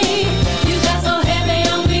 you got so heavy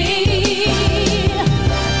on me.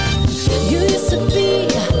 You used to be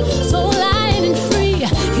so light and free.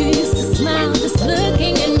 You used to smile just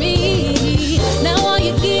looking at me. Now all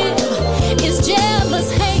you give is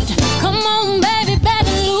jealous hate. Come on, baby,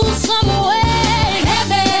 better lose some weight.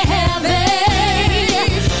 Heavy, heavy,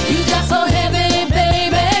 you got so heavy,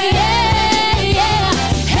 baby. Yeah, yeah.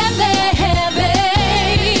 Heavy,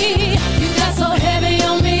 heavy, you got so heavy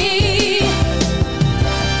on me.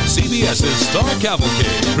 CBS's Star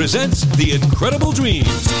Cavalcade presents The Incredible Dreams,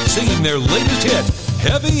 singing their latest hit,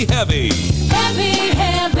 Heavy, Heavy. Heavy,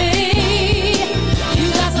 heavy,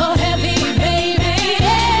 you got so heavy, baby.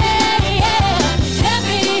 Yeah, yeah.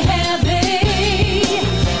 Heavy, heavy,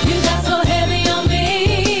 you got so heavy on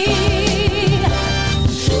me.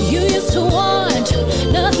 You used to want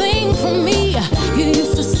nothing from me. You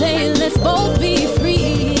used to say, let's both be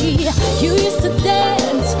free. You used to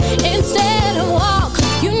dance instead of walk.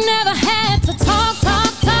 You never had to talk,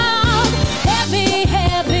 talk, talk. Heavy,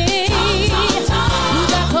 heavy, you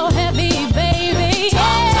got so heavy, baby.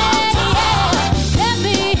 Yeah, yeah.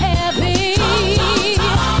 Heavy, heavy,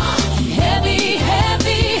 heavy,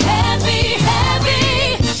 heavy, heavy,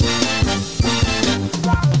 heavy.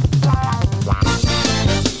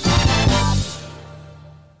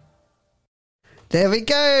 There we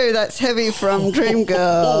go. That's Heavy from Oh,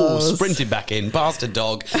 Dreamgirls. sprinted back in, passed a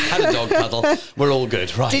dog, had a dog cuddle. We're all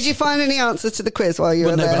good, right? Did you find any answers to the quiz while you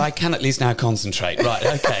Well, were no, there? but I can at least now concentrate. Right,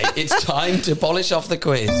 okay. It's time to polish off the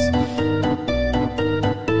quiz.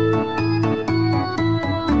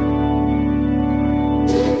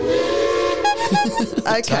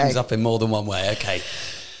 Okay. Time's up in more than one way. Okay.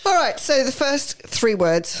 All right. So the first 3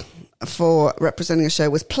 words for representing a show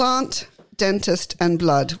was plant, dentist, and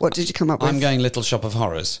blood. What did you come up with? I'm going Little Shop of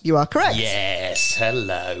Horrors. You are correct. Yes,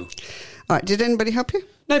 hello. All right. Did anybody help you?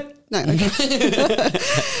 Nope. No. Okay.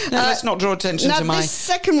 No, let's not draw attention Now to my... this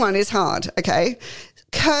second one is hard. Okay.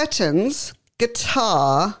 Curtains,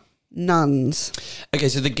 guitar, nuns. Okay,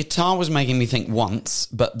 so the guitar was making me think once,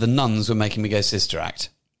 but the nuns were making me go Sister Act.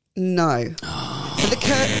 No. So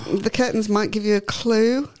the curtains might give you a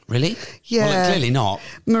clue. Really? Yeah. Well, clearly not.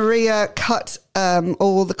 Maria cut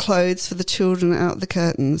all the clothes for the children out of the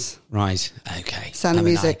curtains. Right, okay. Sound of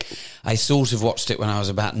Music. I sort of watched it when I was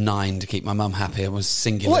about 9 to keep my mum happy. I was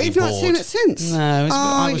singularly What, you've bored. not seen it since? No,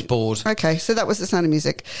 I was bored. Okay, so that was The Sound of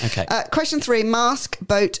Music. Okay. Question 3, mask,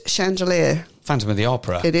 boat, chandelier. Phantom of the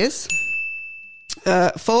Opera. It is.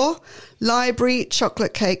 4, library,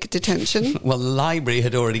 chocolate cake, detention. Well, the library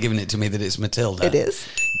had already given it to me that it's Matilda. It is.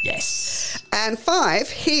 Yes. And 5,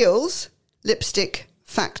 heels, lipstick,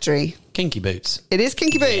 factory. Kinky Boots. It is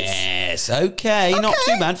Kinky Boots. Yes, okay. Not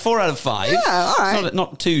Okay. too bad. 4 out of 5. Yeah, all right. It's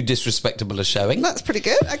not too disrespectable a showing. That's pretty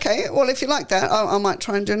good. Okay, well, if you like that, I might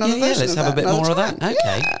try and do another Yeah, version let's of have that a bit another more of that. time.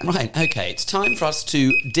 Okay, Yeah. right, okay. It's time for us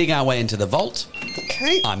to dig our way into the vault.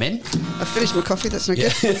 Okay. I'm in. I finished my coffee. That's no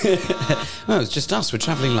good. Oh, it's just us. We're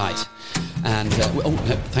travelling light. And, oh,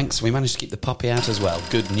 no, thanks. We managed to keep the puppy out as well.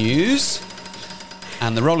 Good news.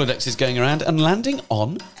 And the Rolodex is going around and landing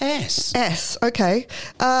on S. S. Okay.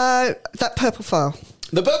 That purple file.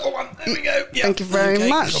 The purple one. There we go. Yeah. Thank you very Okay.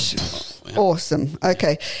 much. Yeah. Awesome.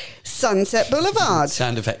 Okay. Sunset Boulevard.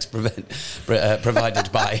 Sound effects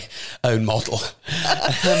provided by Own Model.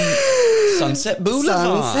 Sunset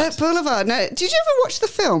Boulevard. Sunset Boulevard. Now, did you ever watch the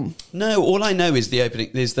film? No, all I know is the opening.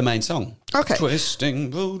 Is the main song. Okay. Twisting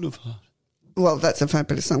Boulevard. Well, that's a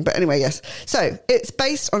fabulous song. But anyway, yes. So it's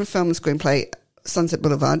based on a film and screenplay, Sunset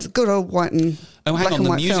Boulevard. It's a good old white and Oh, hang black on. and The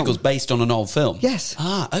white musical's film. based on an old film. Yes.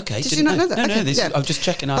 Ah, okay. Did you not know that? No, Okay, this yeah. is, I'm just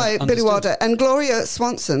checking. By Billy Wilder. And Gloria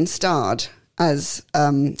Swanson starred as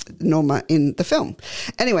Norma in the film.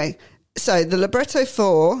 Anyway, So the libretto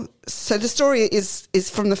so the story is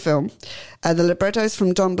from the film. The libretto is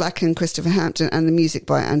from Don Black and Christopher Hampton, and the music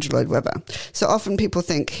by Andrew Lloyd Webber. So often people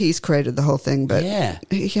think he's created the whole thing, but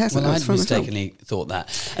he hasn't. Well, It's I'd from the film. mistakenly thought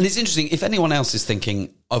that. And it's interesting, if anyone else is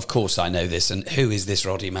thinking, of course I know this, and who is this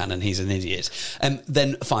Roddy man, and he's an idiot,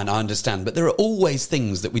 then fine, I understand. But there are always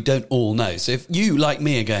things that we don't all know. So if you, like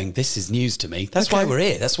me, are going, this is news to me, that's why we're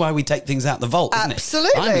here. That's why we take things out the vault, isn't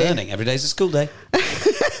Absolutely. it? I'm learning. Every day's a school day.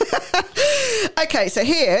 Okay, so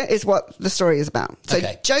here is what the story is about. So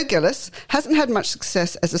Okay. Joe Gillis hasn't had much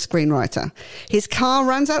success as a screenwriter. His car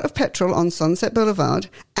runs out of petrol on Sunset Boulevard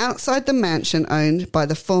outside the mansion owned by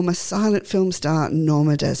the former silent film star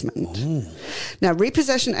Norma Desmond. Ooh. Now,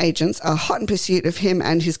 repossession agents are hot in pursuit of him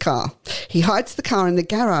and his car. He hides the car in the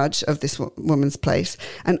garage of this woman's place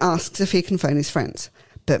and asks if he can phone his friends.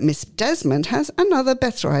 But Miss Desmond has another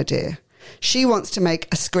better idea. She wants to make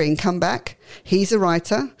a screen comeback. He's a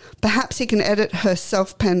writer. Perhaps he can edit her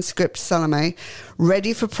self-penned script, Salome,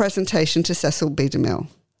 ready for presentation to Cecil B. DeMille.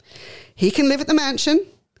 He can live at the mansion,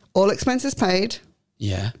 all expenses paid.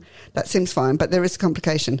 Yeah. That seems fine, but there is a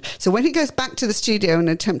complication. So when he goes back to the studio in an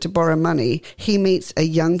attempt to borrow money, he meets a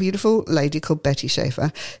young, beautiful lady called Betty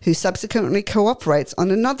Schaefer, who subsequently cooperates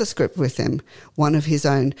on another script with him, one of his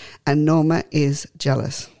own, and Norma is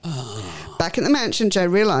jealous. Back at the mansion, Joe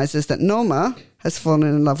realizes that Norma has fallen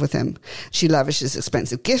in love with him. She lavishes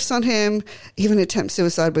expensive gifts on him, even attempts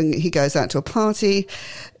suicide when he goes out to a party.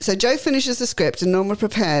 So Joe finishes the script and Norma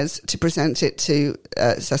prepares to present it to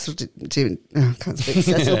Cecil B.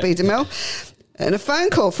 DeMille. And a phone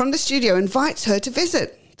call from the studio invites her to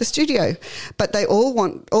visit the studio. But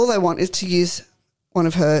all they want is to use one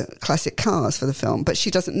of her classic cars for the film, but she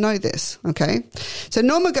doesn't know this, okay? So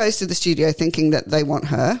Norma goes to the studio thinking that they want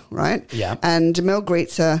her, right? Yeah. And DeMille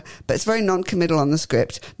greets her, but it's very non-committal on the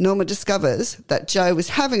script. Norma discovers that Joe was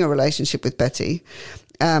having a relationship with Betty,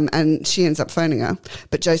 and she ends up phoning her.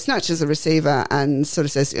 But Joe snatches the receiver and sort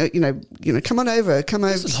of says, come over to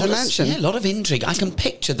the mansion. Yeah, a lot of intrigue. I can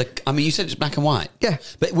picture you said it's black and white. Yeah.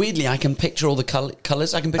 But weirdly, I can picture all the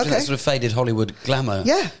colours. I can picture that sort of faded Hollywood glamour.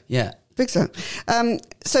 Yeah. Yeah. I think so.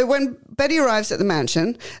 So when Betty arrives at the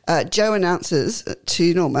mansion, Joe announces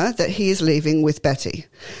to Norma that he is leaving with Betty.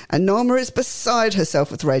 And Norma is beside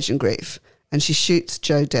herself with rage and grief. And she shoots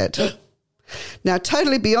Joe dead. Now,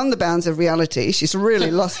 totally beyond the bounds of reality, she's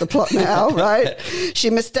really lost the plot now, right? She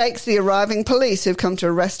mistakes the arriving police who've come to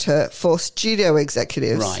arrest her for studio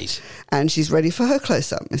executives. Right. And she's ready for her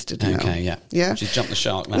close-up, Mr. DeMille. Okay, yeah. Yeah. She's jumped the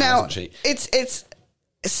shark now, Now, hasn't she?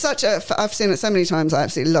 it's such a... I've seen it so many times. I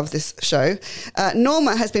absolutely love this show.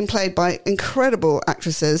 Norma has been played by incredible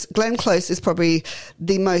actresses. Glenn Close is probably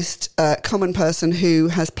the most common person who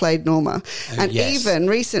has played Norma. And yes. even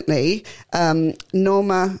recently, Glenn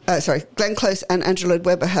Close and Andrew Lloyd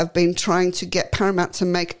Webber have been trying to get Paramount to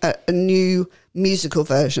make a new musical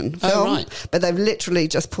version film, right. but they've literally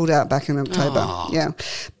just pulled out back in October. Aww. Yeah.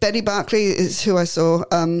 Betty Barclay is who I saw,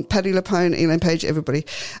 Paddy LaPone, Elaine Page, everybody.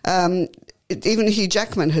 Even Hugh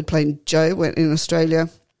Jackman had played Joe in Australia.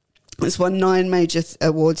 It's won 9 major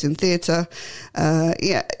awards in theatre.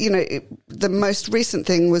 The most recent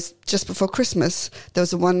thing was just before Christmas. There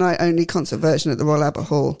was a one-night-only concert version at the Royal Albert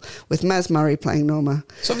Hall with Maz Murray playing Norma.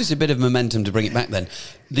 It's obviously a bit of momentum to bring it back then.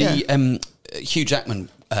 Hugh Jackman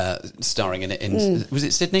starring in it was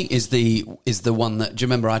it Sydney is the one that, do you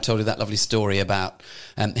remember I told you that lovely story about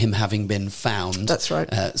him having been found? That's right.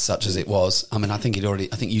 Such as it was. I mean, I think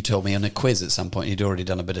you told me on a quiz at some point he'd already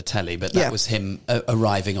done a bit of telly, but that was him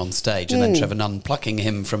arriving on stage and then Trevor Nunn plucking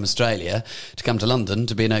him from Australia to come to London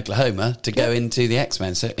to be in Oklahoma to go into the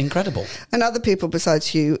X-Men. So incredible. And other people besides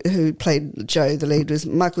Hugh who played Joe, the lead, was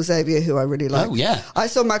Michael Xavier, who I really liked. Oh, yeah. I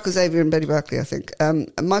saw Michael Xavier and Betty Barclay, I think.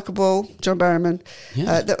 Michael Ball, John Barrowman.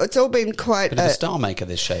 Yeah. It's all been quite... Bit of a star maker,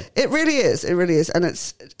 this show. It really is. It really is. And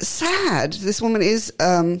it's sad. This woman is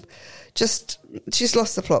she's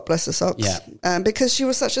lost the plot, bless her socks. Yeah. Because she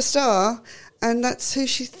was such a star, and that's who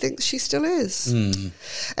she thinks she still is.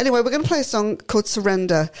 Anyway, we're going to play a song called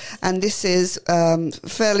Surrender, and this is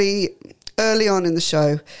fairly early on in the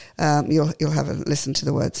show. You'll have a listen to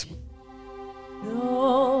the words.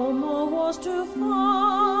 No more wars to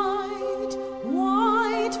fight,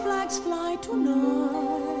 white flags fly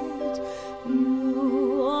tonight.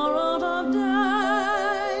 You are out of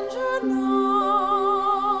danger now.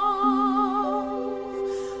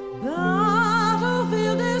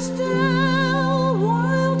 Battlefield is still,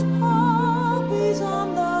 wild poppies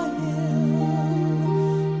on the hill.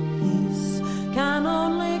 Peace can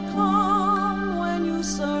only come when you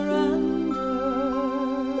surrender.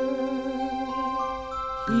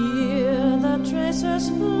 Hear the tracers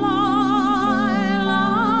fly,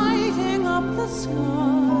 light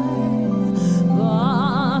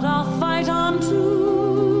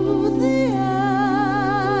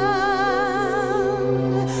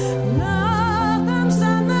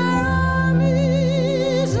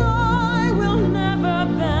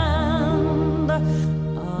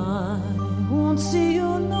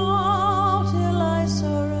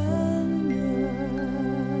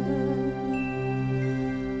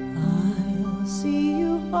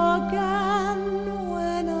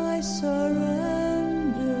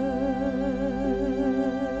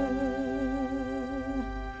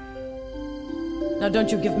Now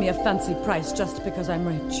don't you give me a fancy price just because I'm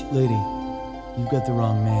rich. Lady, you've got the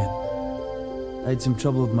wrong man. I had some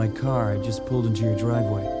trouble with my car. I just pulled into your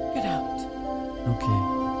driveway. Get out.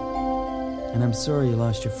 Okay. And I'm sorry you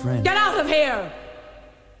lost your friend. Get out of here!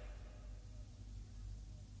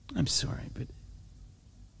 I'm sorry, but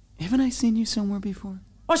haven't I seen you somewhere before?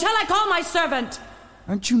 Or shall I call my servant?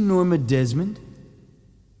 Aren't you Norma Desmond?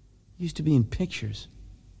 You used to be in pictures.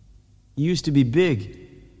 You used to be big.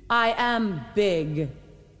 I am big.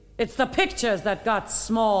 It's the pictures that got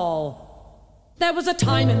small. There was a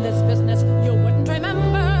time in this business you wouldn't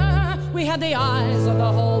remember. We had the eyes of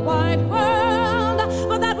the whole wide world.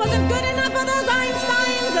 But that wasn't good enough for those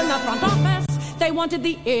Einsteins in the front office. They wanted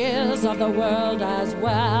the ears of the world as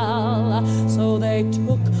well. So they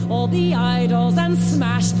took all the idols and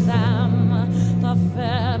smashed them. The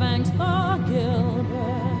Fairbanks, the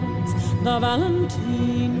Gilberts, the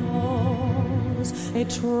Valentinos. They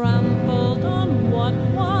trampled on what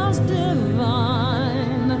was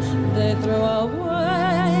divine. They threw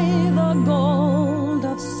away the gold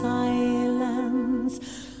of silence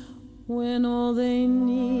when all they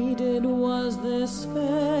needed was this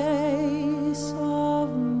face of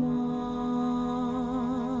mine.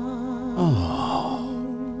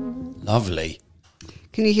 Oh, lovely.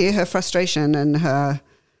 Can you hear her frustration and her,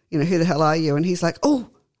 who the hell are you? And he's like, oh,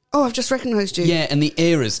 I've just recognised you. Yeah, and the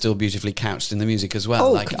era is still beautifully couched in the music as well.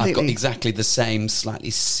 Oh, I've got completely. exactly the same slightly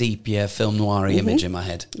sepia film noir image in my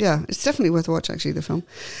head. Yeah, it's definitely worth a watch, actually, the film.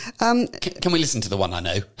 Can we listen to the one I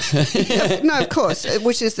know? No, of course,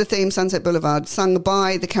 which is the theme, Sunset Boulevard, sung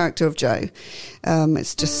by the character of Joe.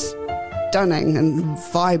 It's just stunning and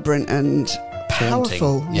vibrant and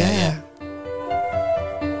powerful. Haunting. Yeah.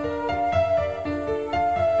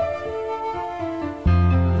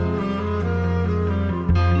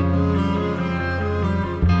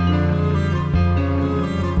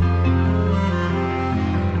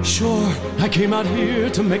 Sure, I came out here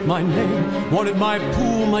to make my name. Wanted my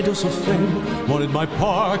pool, my dose of fame. Wanted my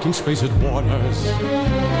parking space at Warner's.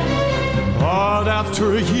 But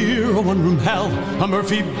after a year of one-room hell, a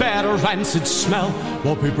Murphy bed, a rancid smell,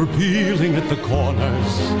 wallpaper peeling at the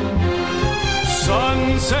corners.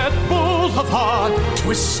 Sunset Boulevard,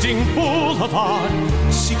 twisting boulevard,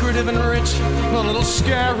 secretive and rich, a little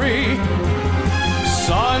scary.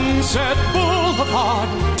 Sunset Boulevard,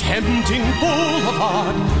 tempting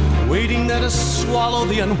boulevard, waiting there to swallow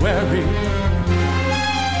the unwary.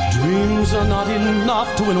 Dreams are not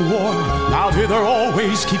enough to win a war. Out here they're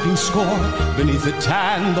always keeping score. Beneath the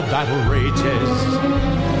tan, the battle rages.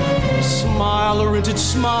 Smile a rented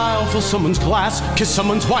smile, fill someone's glass, kiss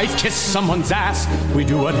someone's wife, kiss someone's ass. We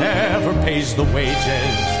do whatever pays the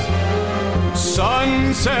wages.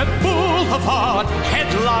 Sunset Boulevard,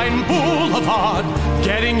 headline boulevard.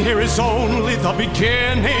 Getting here is only the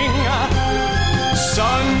beginning.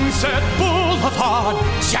 Sunset Boulevard,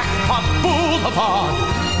 jackpot boulevard.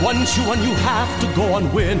 Once you won, you have to go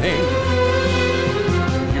on winning.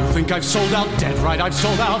 You think I've sold out? Dead right, I've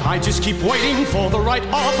sold out. I just keep waiting for the right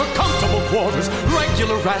offer. Comfortable quarters,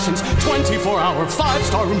 regular rations, 24-hour,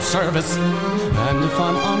 5-star room service. And if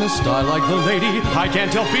I'm honest, I like the lady. I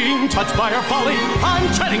can't help being touched by her folly.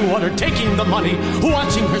 I'm treading water, taking the money,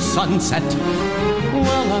 watching her sunset.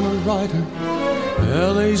 Well, I'm a writer.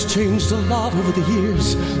 LA's changed a lot over the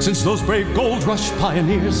years since those brave gold rush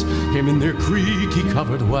pioneers came in their creaky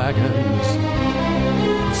covered wagons.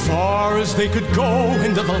 Far as they could go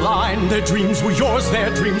into the line, their dreams were yours, their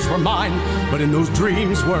dreams were mine, but in those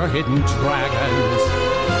dreams were hidden dragons.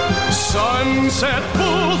 Sunset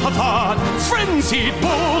Boulevard, frenzied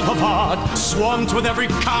boulevard, swamped with every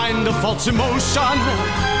kind of false emotion.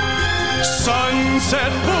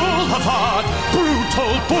 Sunset Boulevard,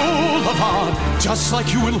 brutal boulevard, just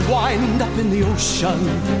like you will wind up in the ocean.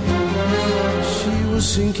 She was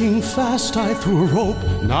sinking fast, I threw a rope.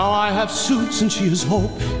 Now I have suits and she is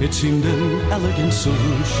hope. It seemed an elegant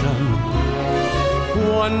solution.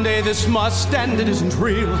 One day this must end, it isn't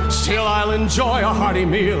real. Still I'll enjoy a hearty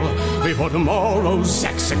meal before tomorrow's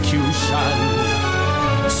execution.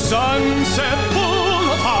 Sunset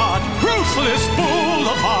Boulevard, ruthless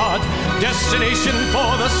boulevard, destination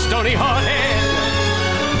for the stony-hearted.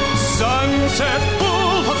 Sunset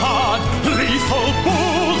Boulevard, lethal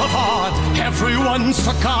boulevard, everyone's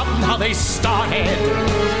forgotten how they started.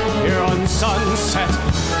 Here on Sunset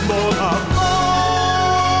Boulevard.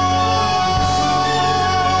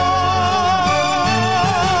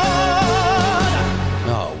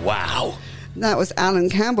 That was Alan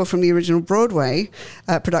Campbell from the original Broadway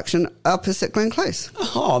production opposite Glenn Close.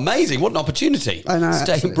 Oh, amazing. What an opportunity. I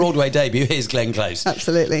know. Broadway debut. Here's Glenn Close.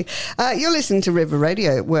 Absolutely. You're listening to River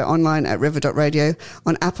Radio. We're online at river.radio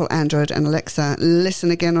on Apple, Android and Alexa.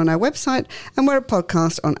 Listen again on our website, and we're a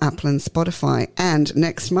podcast on Apple and Spotify. And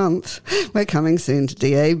next month, we're coming soon to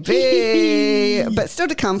DAB. But still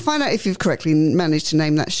to come, find out if you've correctly managed to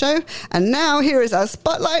name that show. And now here is our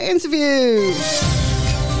Spotlight interview.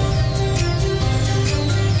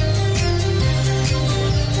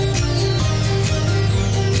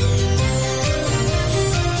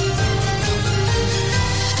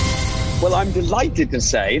 Well, I'm delighted to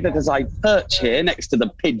say that as I perch here next to the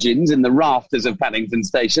pigeons in the rafters of Paddington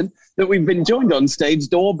Station, that we've been joined on stage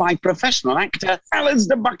door by professional actor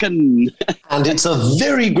Alistair Buchan. And it's a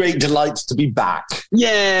very great delight to be back.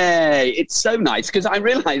 Yay! It's so nice because I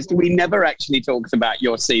realised we never actually talked about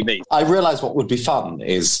your CV. I realised what would be fun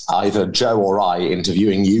is either Joe or I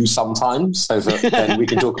interviewing you sometimes so that then we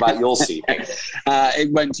can talk about your CV.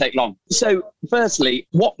 It won't take long. So, firstly,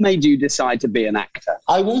 what made you decide to be an actor?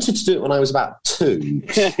 I wanted to do it when I was about 2.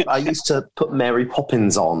 I used to put Mary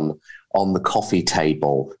Poppins on the coffee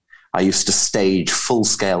table. I used to stage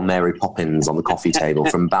full-scale Mary Poppins on the coffee table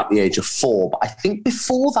from about the age of 4. But I think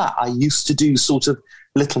before that, I used to do sort of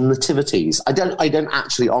little nativities. I don't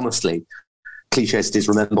actually, honestly, cliché as it is,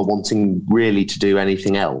 remember wanting really to do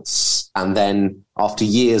anything else. And then after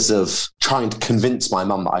years of trying to convince my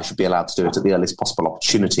mum that I should be allowed to do it at the earliest possible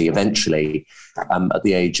opportunity, eventually, at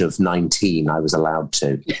the age of 19, I was allowed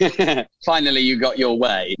to. Finally, you got your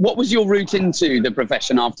way. What was your route into the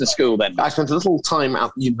profession after school then? I spent a little time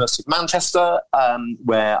at the University of Manchester,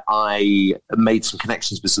 where I made some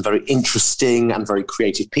connections with some very interesting and very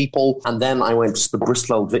creative people. And then I went to the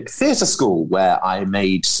Bristol Old Vic Theatre School, where I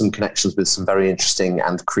made some connections with some very interesting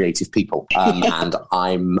and creative people. And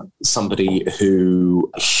I'm somebody who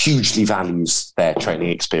hugely values their training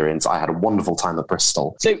experience. I had a wonderful time at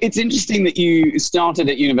Bristol. So it's interesting that you started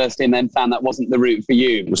at university and then found that wasn't the route for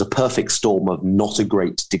you. It was a perfect storm of not a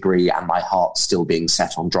great degree and my heart still being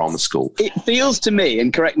set on drama school. It feels to me,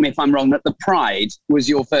 and correct me if I'm wrong, that The Pride was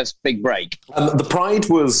your first big break. The Pride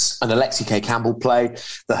was an Alexi K. Campbell play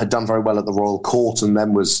that had done very well at the Royal Court and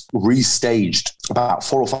then was restaged about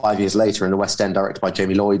 4 or 5 years later in the West End, directed by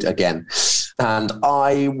Jamie Lloyd again. And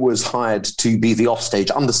I was hired to be the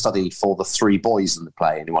offstage understudy for the 3 boys in the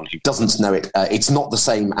play. Anyone who doesn't know it, it's not the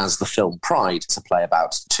same as the film Pride. It's a play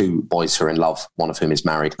about 2 boys who are in love, one of whom is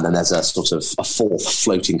married. And then there's a sort of a 4th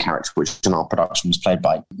floating character, which in our production was played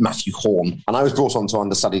by Matthew Horn. And I was brought on to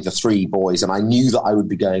understudy the 3 boys, and I knew that I would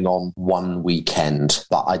be going on 1 weekend,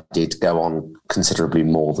 but I did go on considerably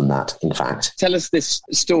more than that, in fact. Tell us this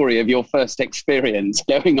story of your first experience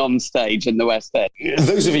going on stage in the West End.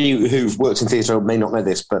 Those of you who've worked in theatre may not know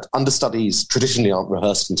this, but understudies traditionally aren't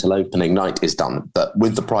rehearsed until opening night is done. But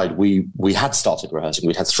with The Pride, we had started rehearsing.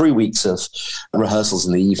 We'd had 3 weeks of rehearsals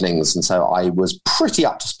in the evenings, and so I was pretty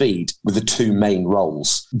up to speed with the 2 main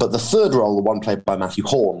roles. But the 3rd role, the one played by Matthew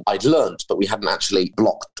Horn, I'd learnt, but we hadn't actually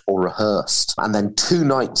blocked or rehearsed. And then 2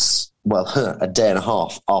 nights, well, a day and a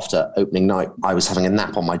half after opening night, I was having a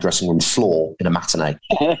nap on my dressing room floor in a matinee.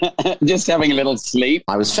 Just having a little sleep?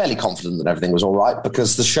 I was fairly confident that everything was all right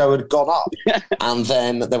because the show had gone up. And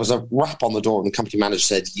then there was a rap on the door and the company manager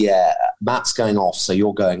said, yeah, Matt's going off, so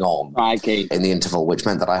you're going on. Okay. In the interval, which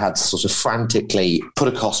meant that I had to sort of frantically put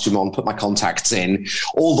a costume on, put my contacts in.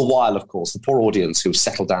 All the while, of course, the poor audience who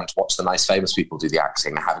settled down to watch the nice famous people do the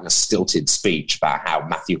acting are having a stilted speech about how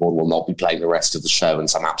Matthew Horn will not be playing the rest of the show and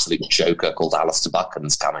some absolute joker called Alistair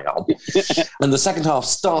Buchan's coming on. And the second half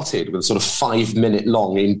started with a sort of 5-minute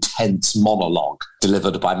long intense monologue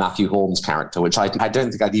delivered by Matthew Horn's character, which I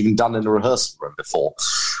don't think I'd even done in a rehearsal room before.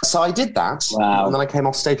 So I did that, and then I came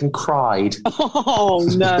off stage and cried. Oh,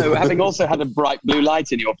 no, having also had a bright blue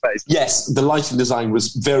light in your face. Yes, the lighting design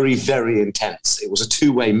was very, very intense. It was a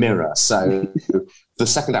 2-way mirror, so the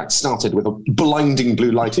second act started with a blinding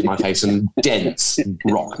blue light in my face and dense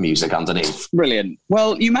rock music underneath. Brilliant.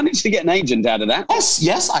 Well, you managed to get an agent out of that.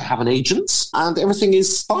 Yes, I have an agent, and everything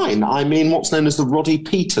is fine. I'm in what's known as the Roddy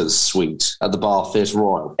Peters suite at the Bar Theatre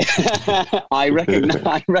Royal. I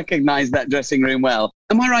recognise that dressing room well.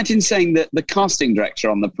 Am I right in saying that the casting director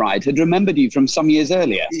on The Pride had remembered you from some years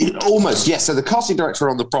earlier? Almost, yes. So the casting director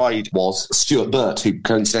on The Pride was Stuart Burt, who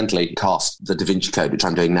coincidentally cast The Da Vinci Code, which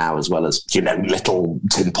I'm doing now, as well as, little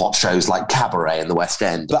tin pot shows like Cabaret in the West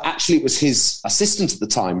End. But actually it was his assistant at the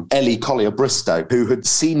time, Ellie Collier-Bristow, who had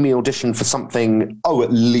seen me audition for something,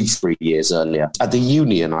 at least 3 years earlier, at the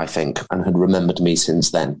Union, I think, and had remembered me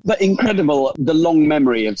since then. But incredible, the long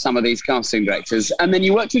memory of some of these casting directors. And then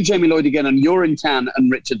you worked with Jamie Lloyd again on You're in Town,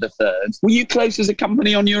 and Richard III. Were you close as a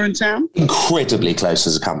company on Urinetown? Incredibly close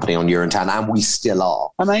as a company on Urinetown, and we still are.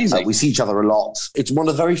 Amazing. We see each other a lot. It's one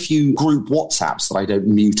of the very few group WhatsApps that I don't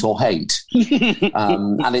mute or hate.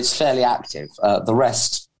 And it's fairly active. The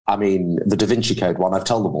rest... I mean, the Da Vinci Code one, I've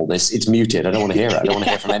told them all this. It's muted. I don't want to hear it. I don't want to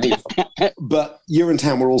hear from any of them. But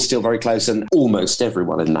Urinetown, we're all still very close, and almost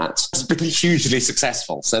everyone in that has been hugely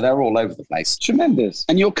successful. So they're all over the place. Tremendous.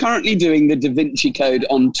 And you're currently doing the Da Vinci Code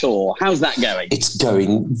on tour. How's that going? It's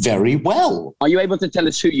going very well. Are you able to tell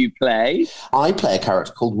us who you play? I play a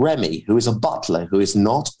character called Remy, who is a butler who is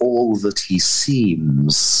not all that he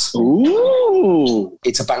seems. Ooh.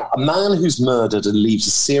 It's about a man who's murdered and leaves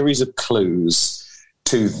a series of clues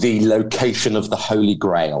to the location of the Holy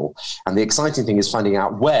Grail. And the exciting thing is finding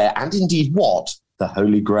out where, and indeed what, the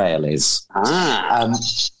Holy Grail is.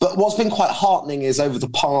 But what's been quite heartening is over the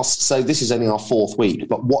past, so this is only our 4th week,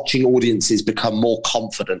 but watching audiences become more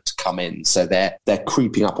confident to come in. So they're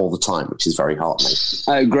creeping up all the time, which is very heartening.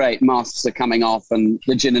 Oh, great. Masks are coming off and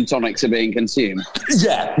the gin and tonics are being consumed.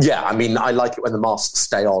 Yeah. I mean, I like it when the masks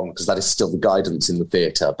stay on because that is still the guidance in the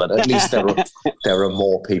theatre, but at least there are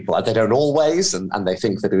more people. They don't always, and they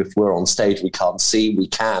think that if we're on stage we can't see. We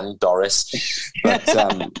can, Doris. But,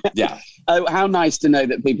 yeah. Oh, how nice to know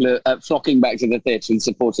that people are flocking back to the theatre and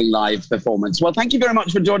supporting live performance. Well, thank you very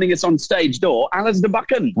much for joining us on Stage Door, Alistair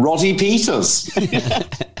Buchan. Roddy Peters.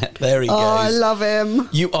 There he goes. Oh, I love him.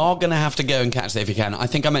 You are going to have to go and catch that if you can. I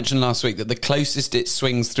think I mentioned last week that the closest it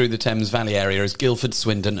swings through the Thames Valley area is Guildford,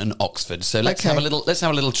 Swindon and Oxford. So let's have a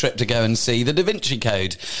little trip to go and see the Da Vinci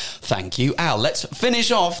Code. Thank you, Al. Let's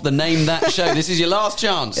finish off the Name That Show. This is your last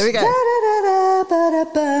chance. Here we go.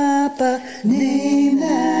 Name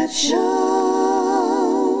That Show.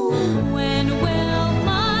 When will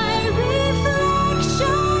my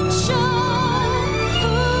reflection show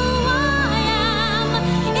who I am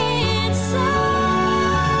inside?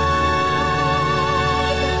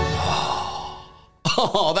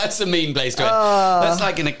 Oh, that's a mean place to end. That's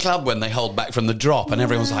like in a club when they hold back from the drop and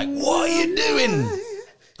everyone's like, what are you doing?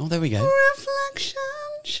 Oh, there we go. Reflection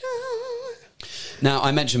show. Now,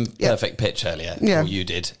 I mentioned perfect pitch earlier. Yeah. Or you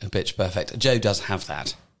did, pitch perfect. Joe does have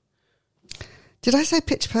that. Did I say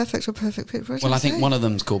Pitch Perfect or Perfect Pitch? Well, I think one of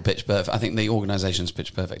them's called Pitch Perfect. I think the organisation's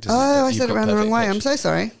Pitch Perfect, isn't it? Oh, I You've said it got around the wrong Perfect way. Pitch. I'm so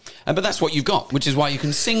sorry. But that's what you've got, which is why you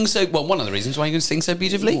can sing so... Well, one of the reasons why you can sing so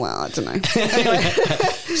beautifully. Well, I don't know. Anyway.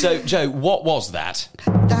 So, Joe, what was that?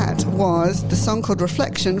 That was the song called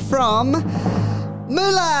Reflection from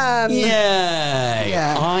Mulan. Yay!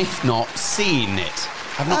 Yeah. I've not seen it.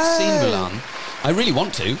 I've not seen Mulan. I really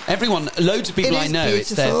want to. Loads of people I know, it's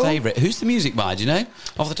their favourite. Who's the music by? Do you know?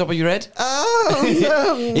 Off the top of your head?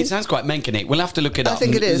 It sounds quite Menkenny. We'll have to look it up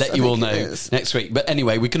and let you all know next week. But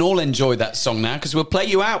anyway, we can all enjoy that song now because we'll play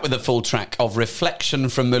you out with a full track of Reflection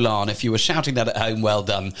from Mulan. If you were shouting that at home, well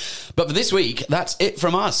done. But for this week, that's it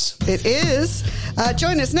from us. It is.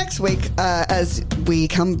 Join us next week as we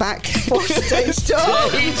come back for Stage Door.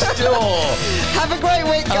 Stage Door. Have a great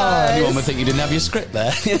week, guys. Anyone would think you didn't have your script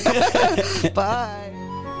there. Bye.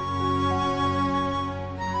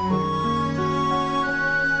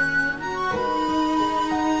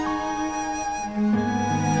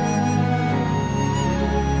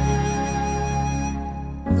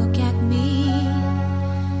 Look at me,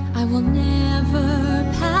 I will never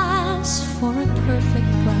pass for a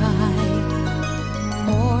perfect bride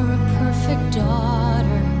or a perfect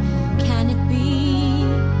daughter. Can it be?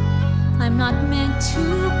 I'm not meant to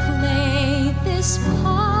play this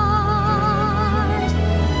part.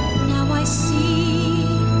 Now I see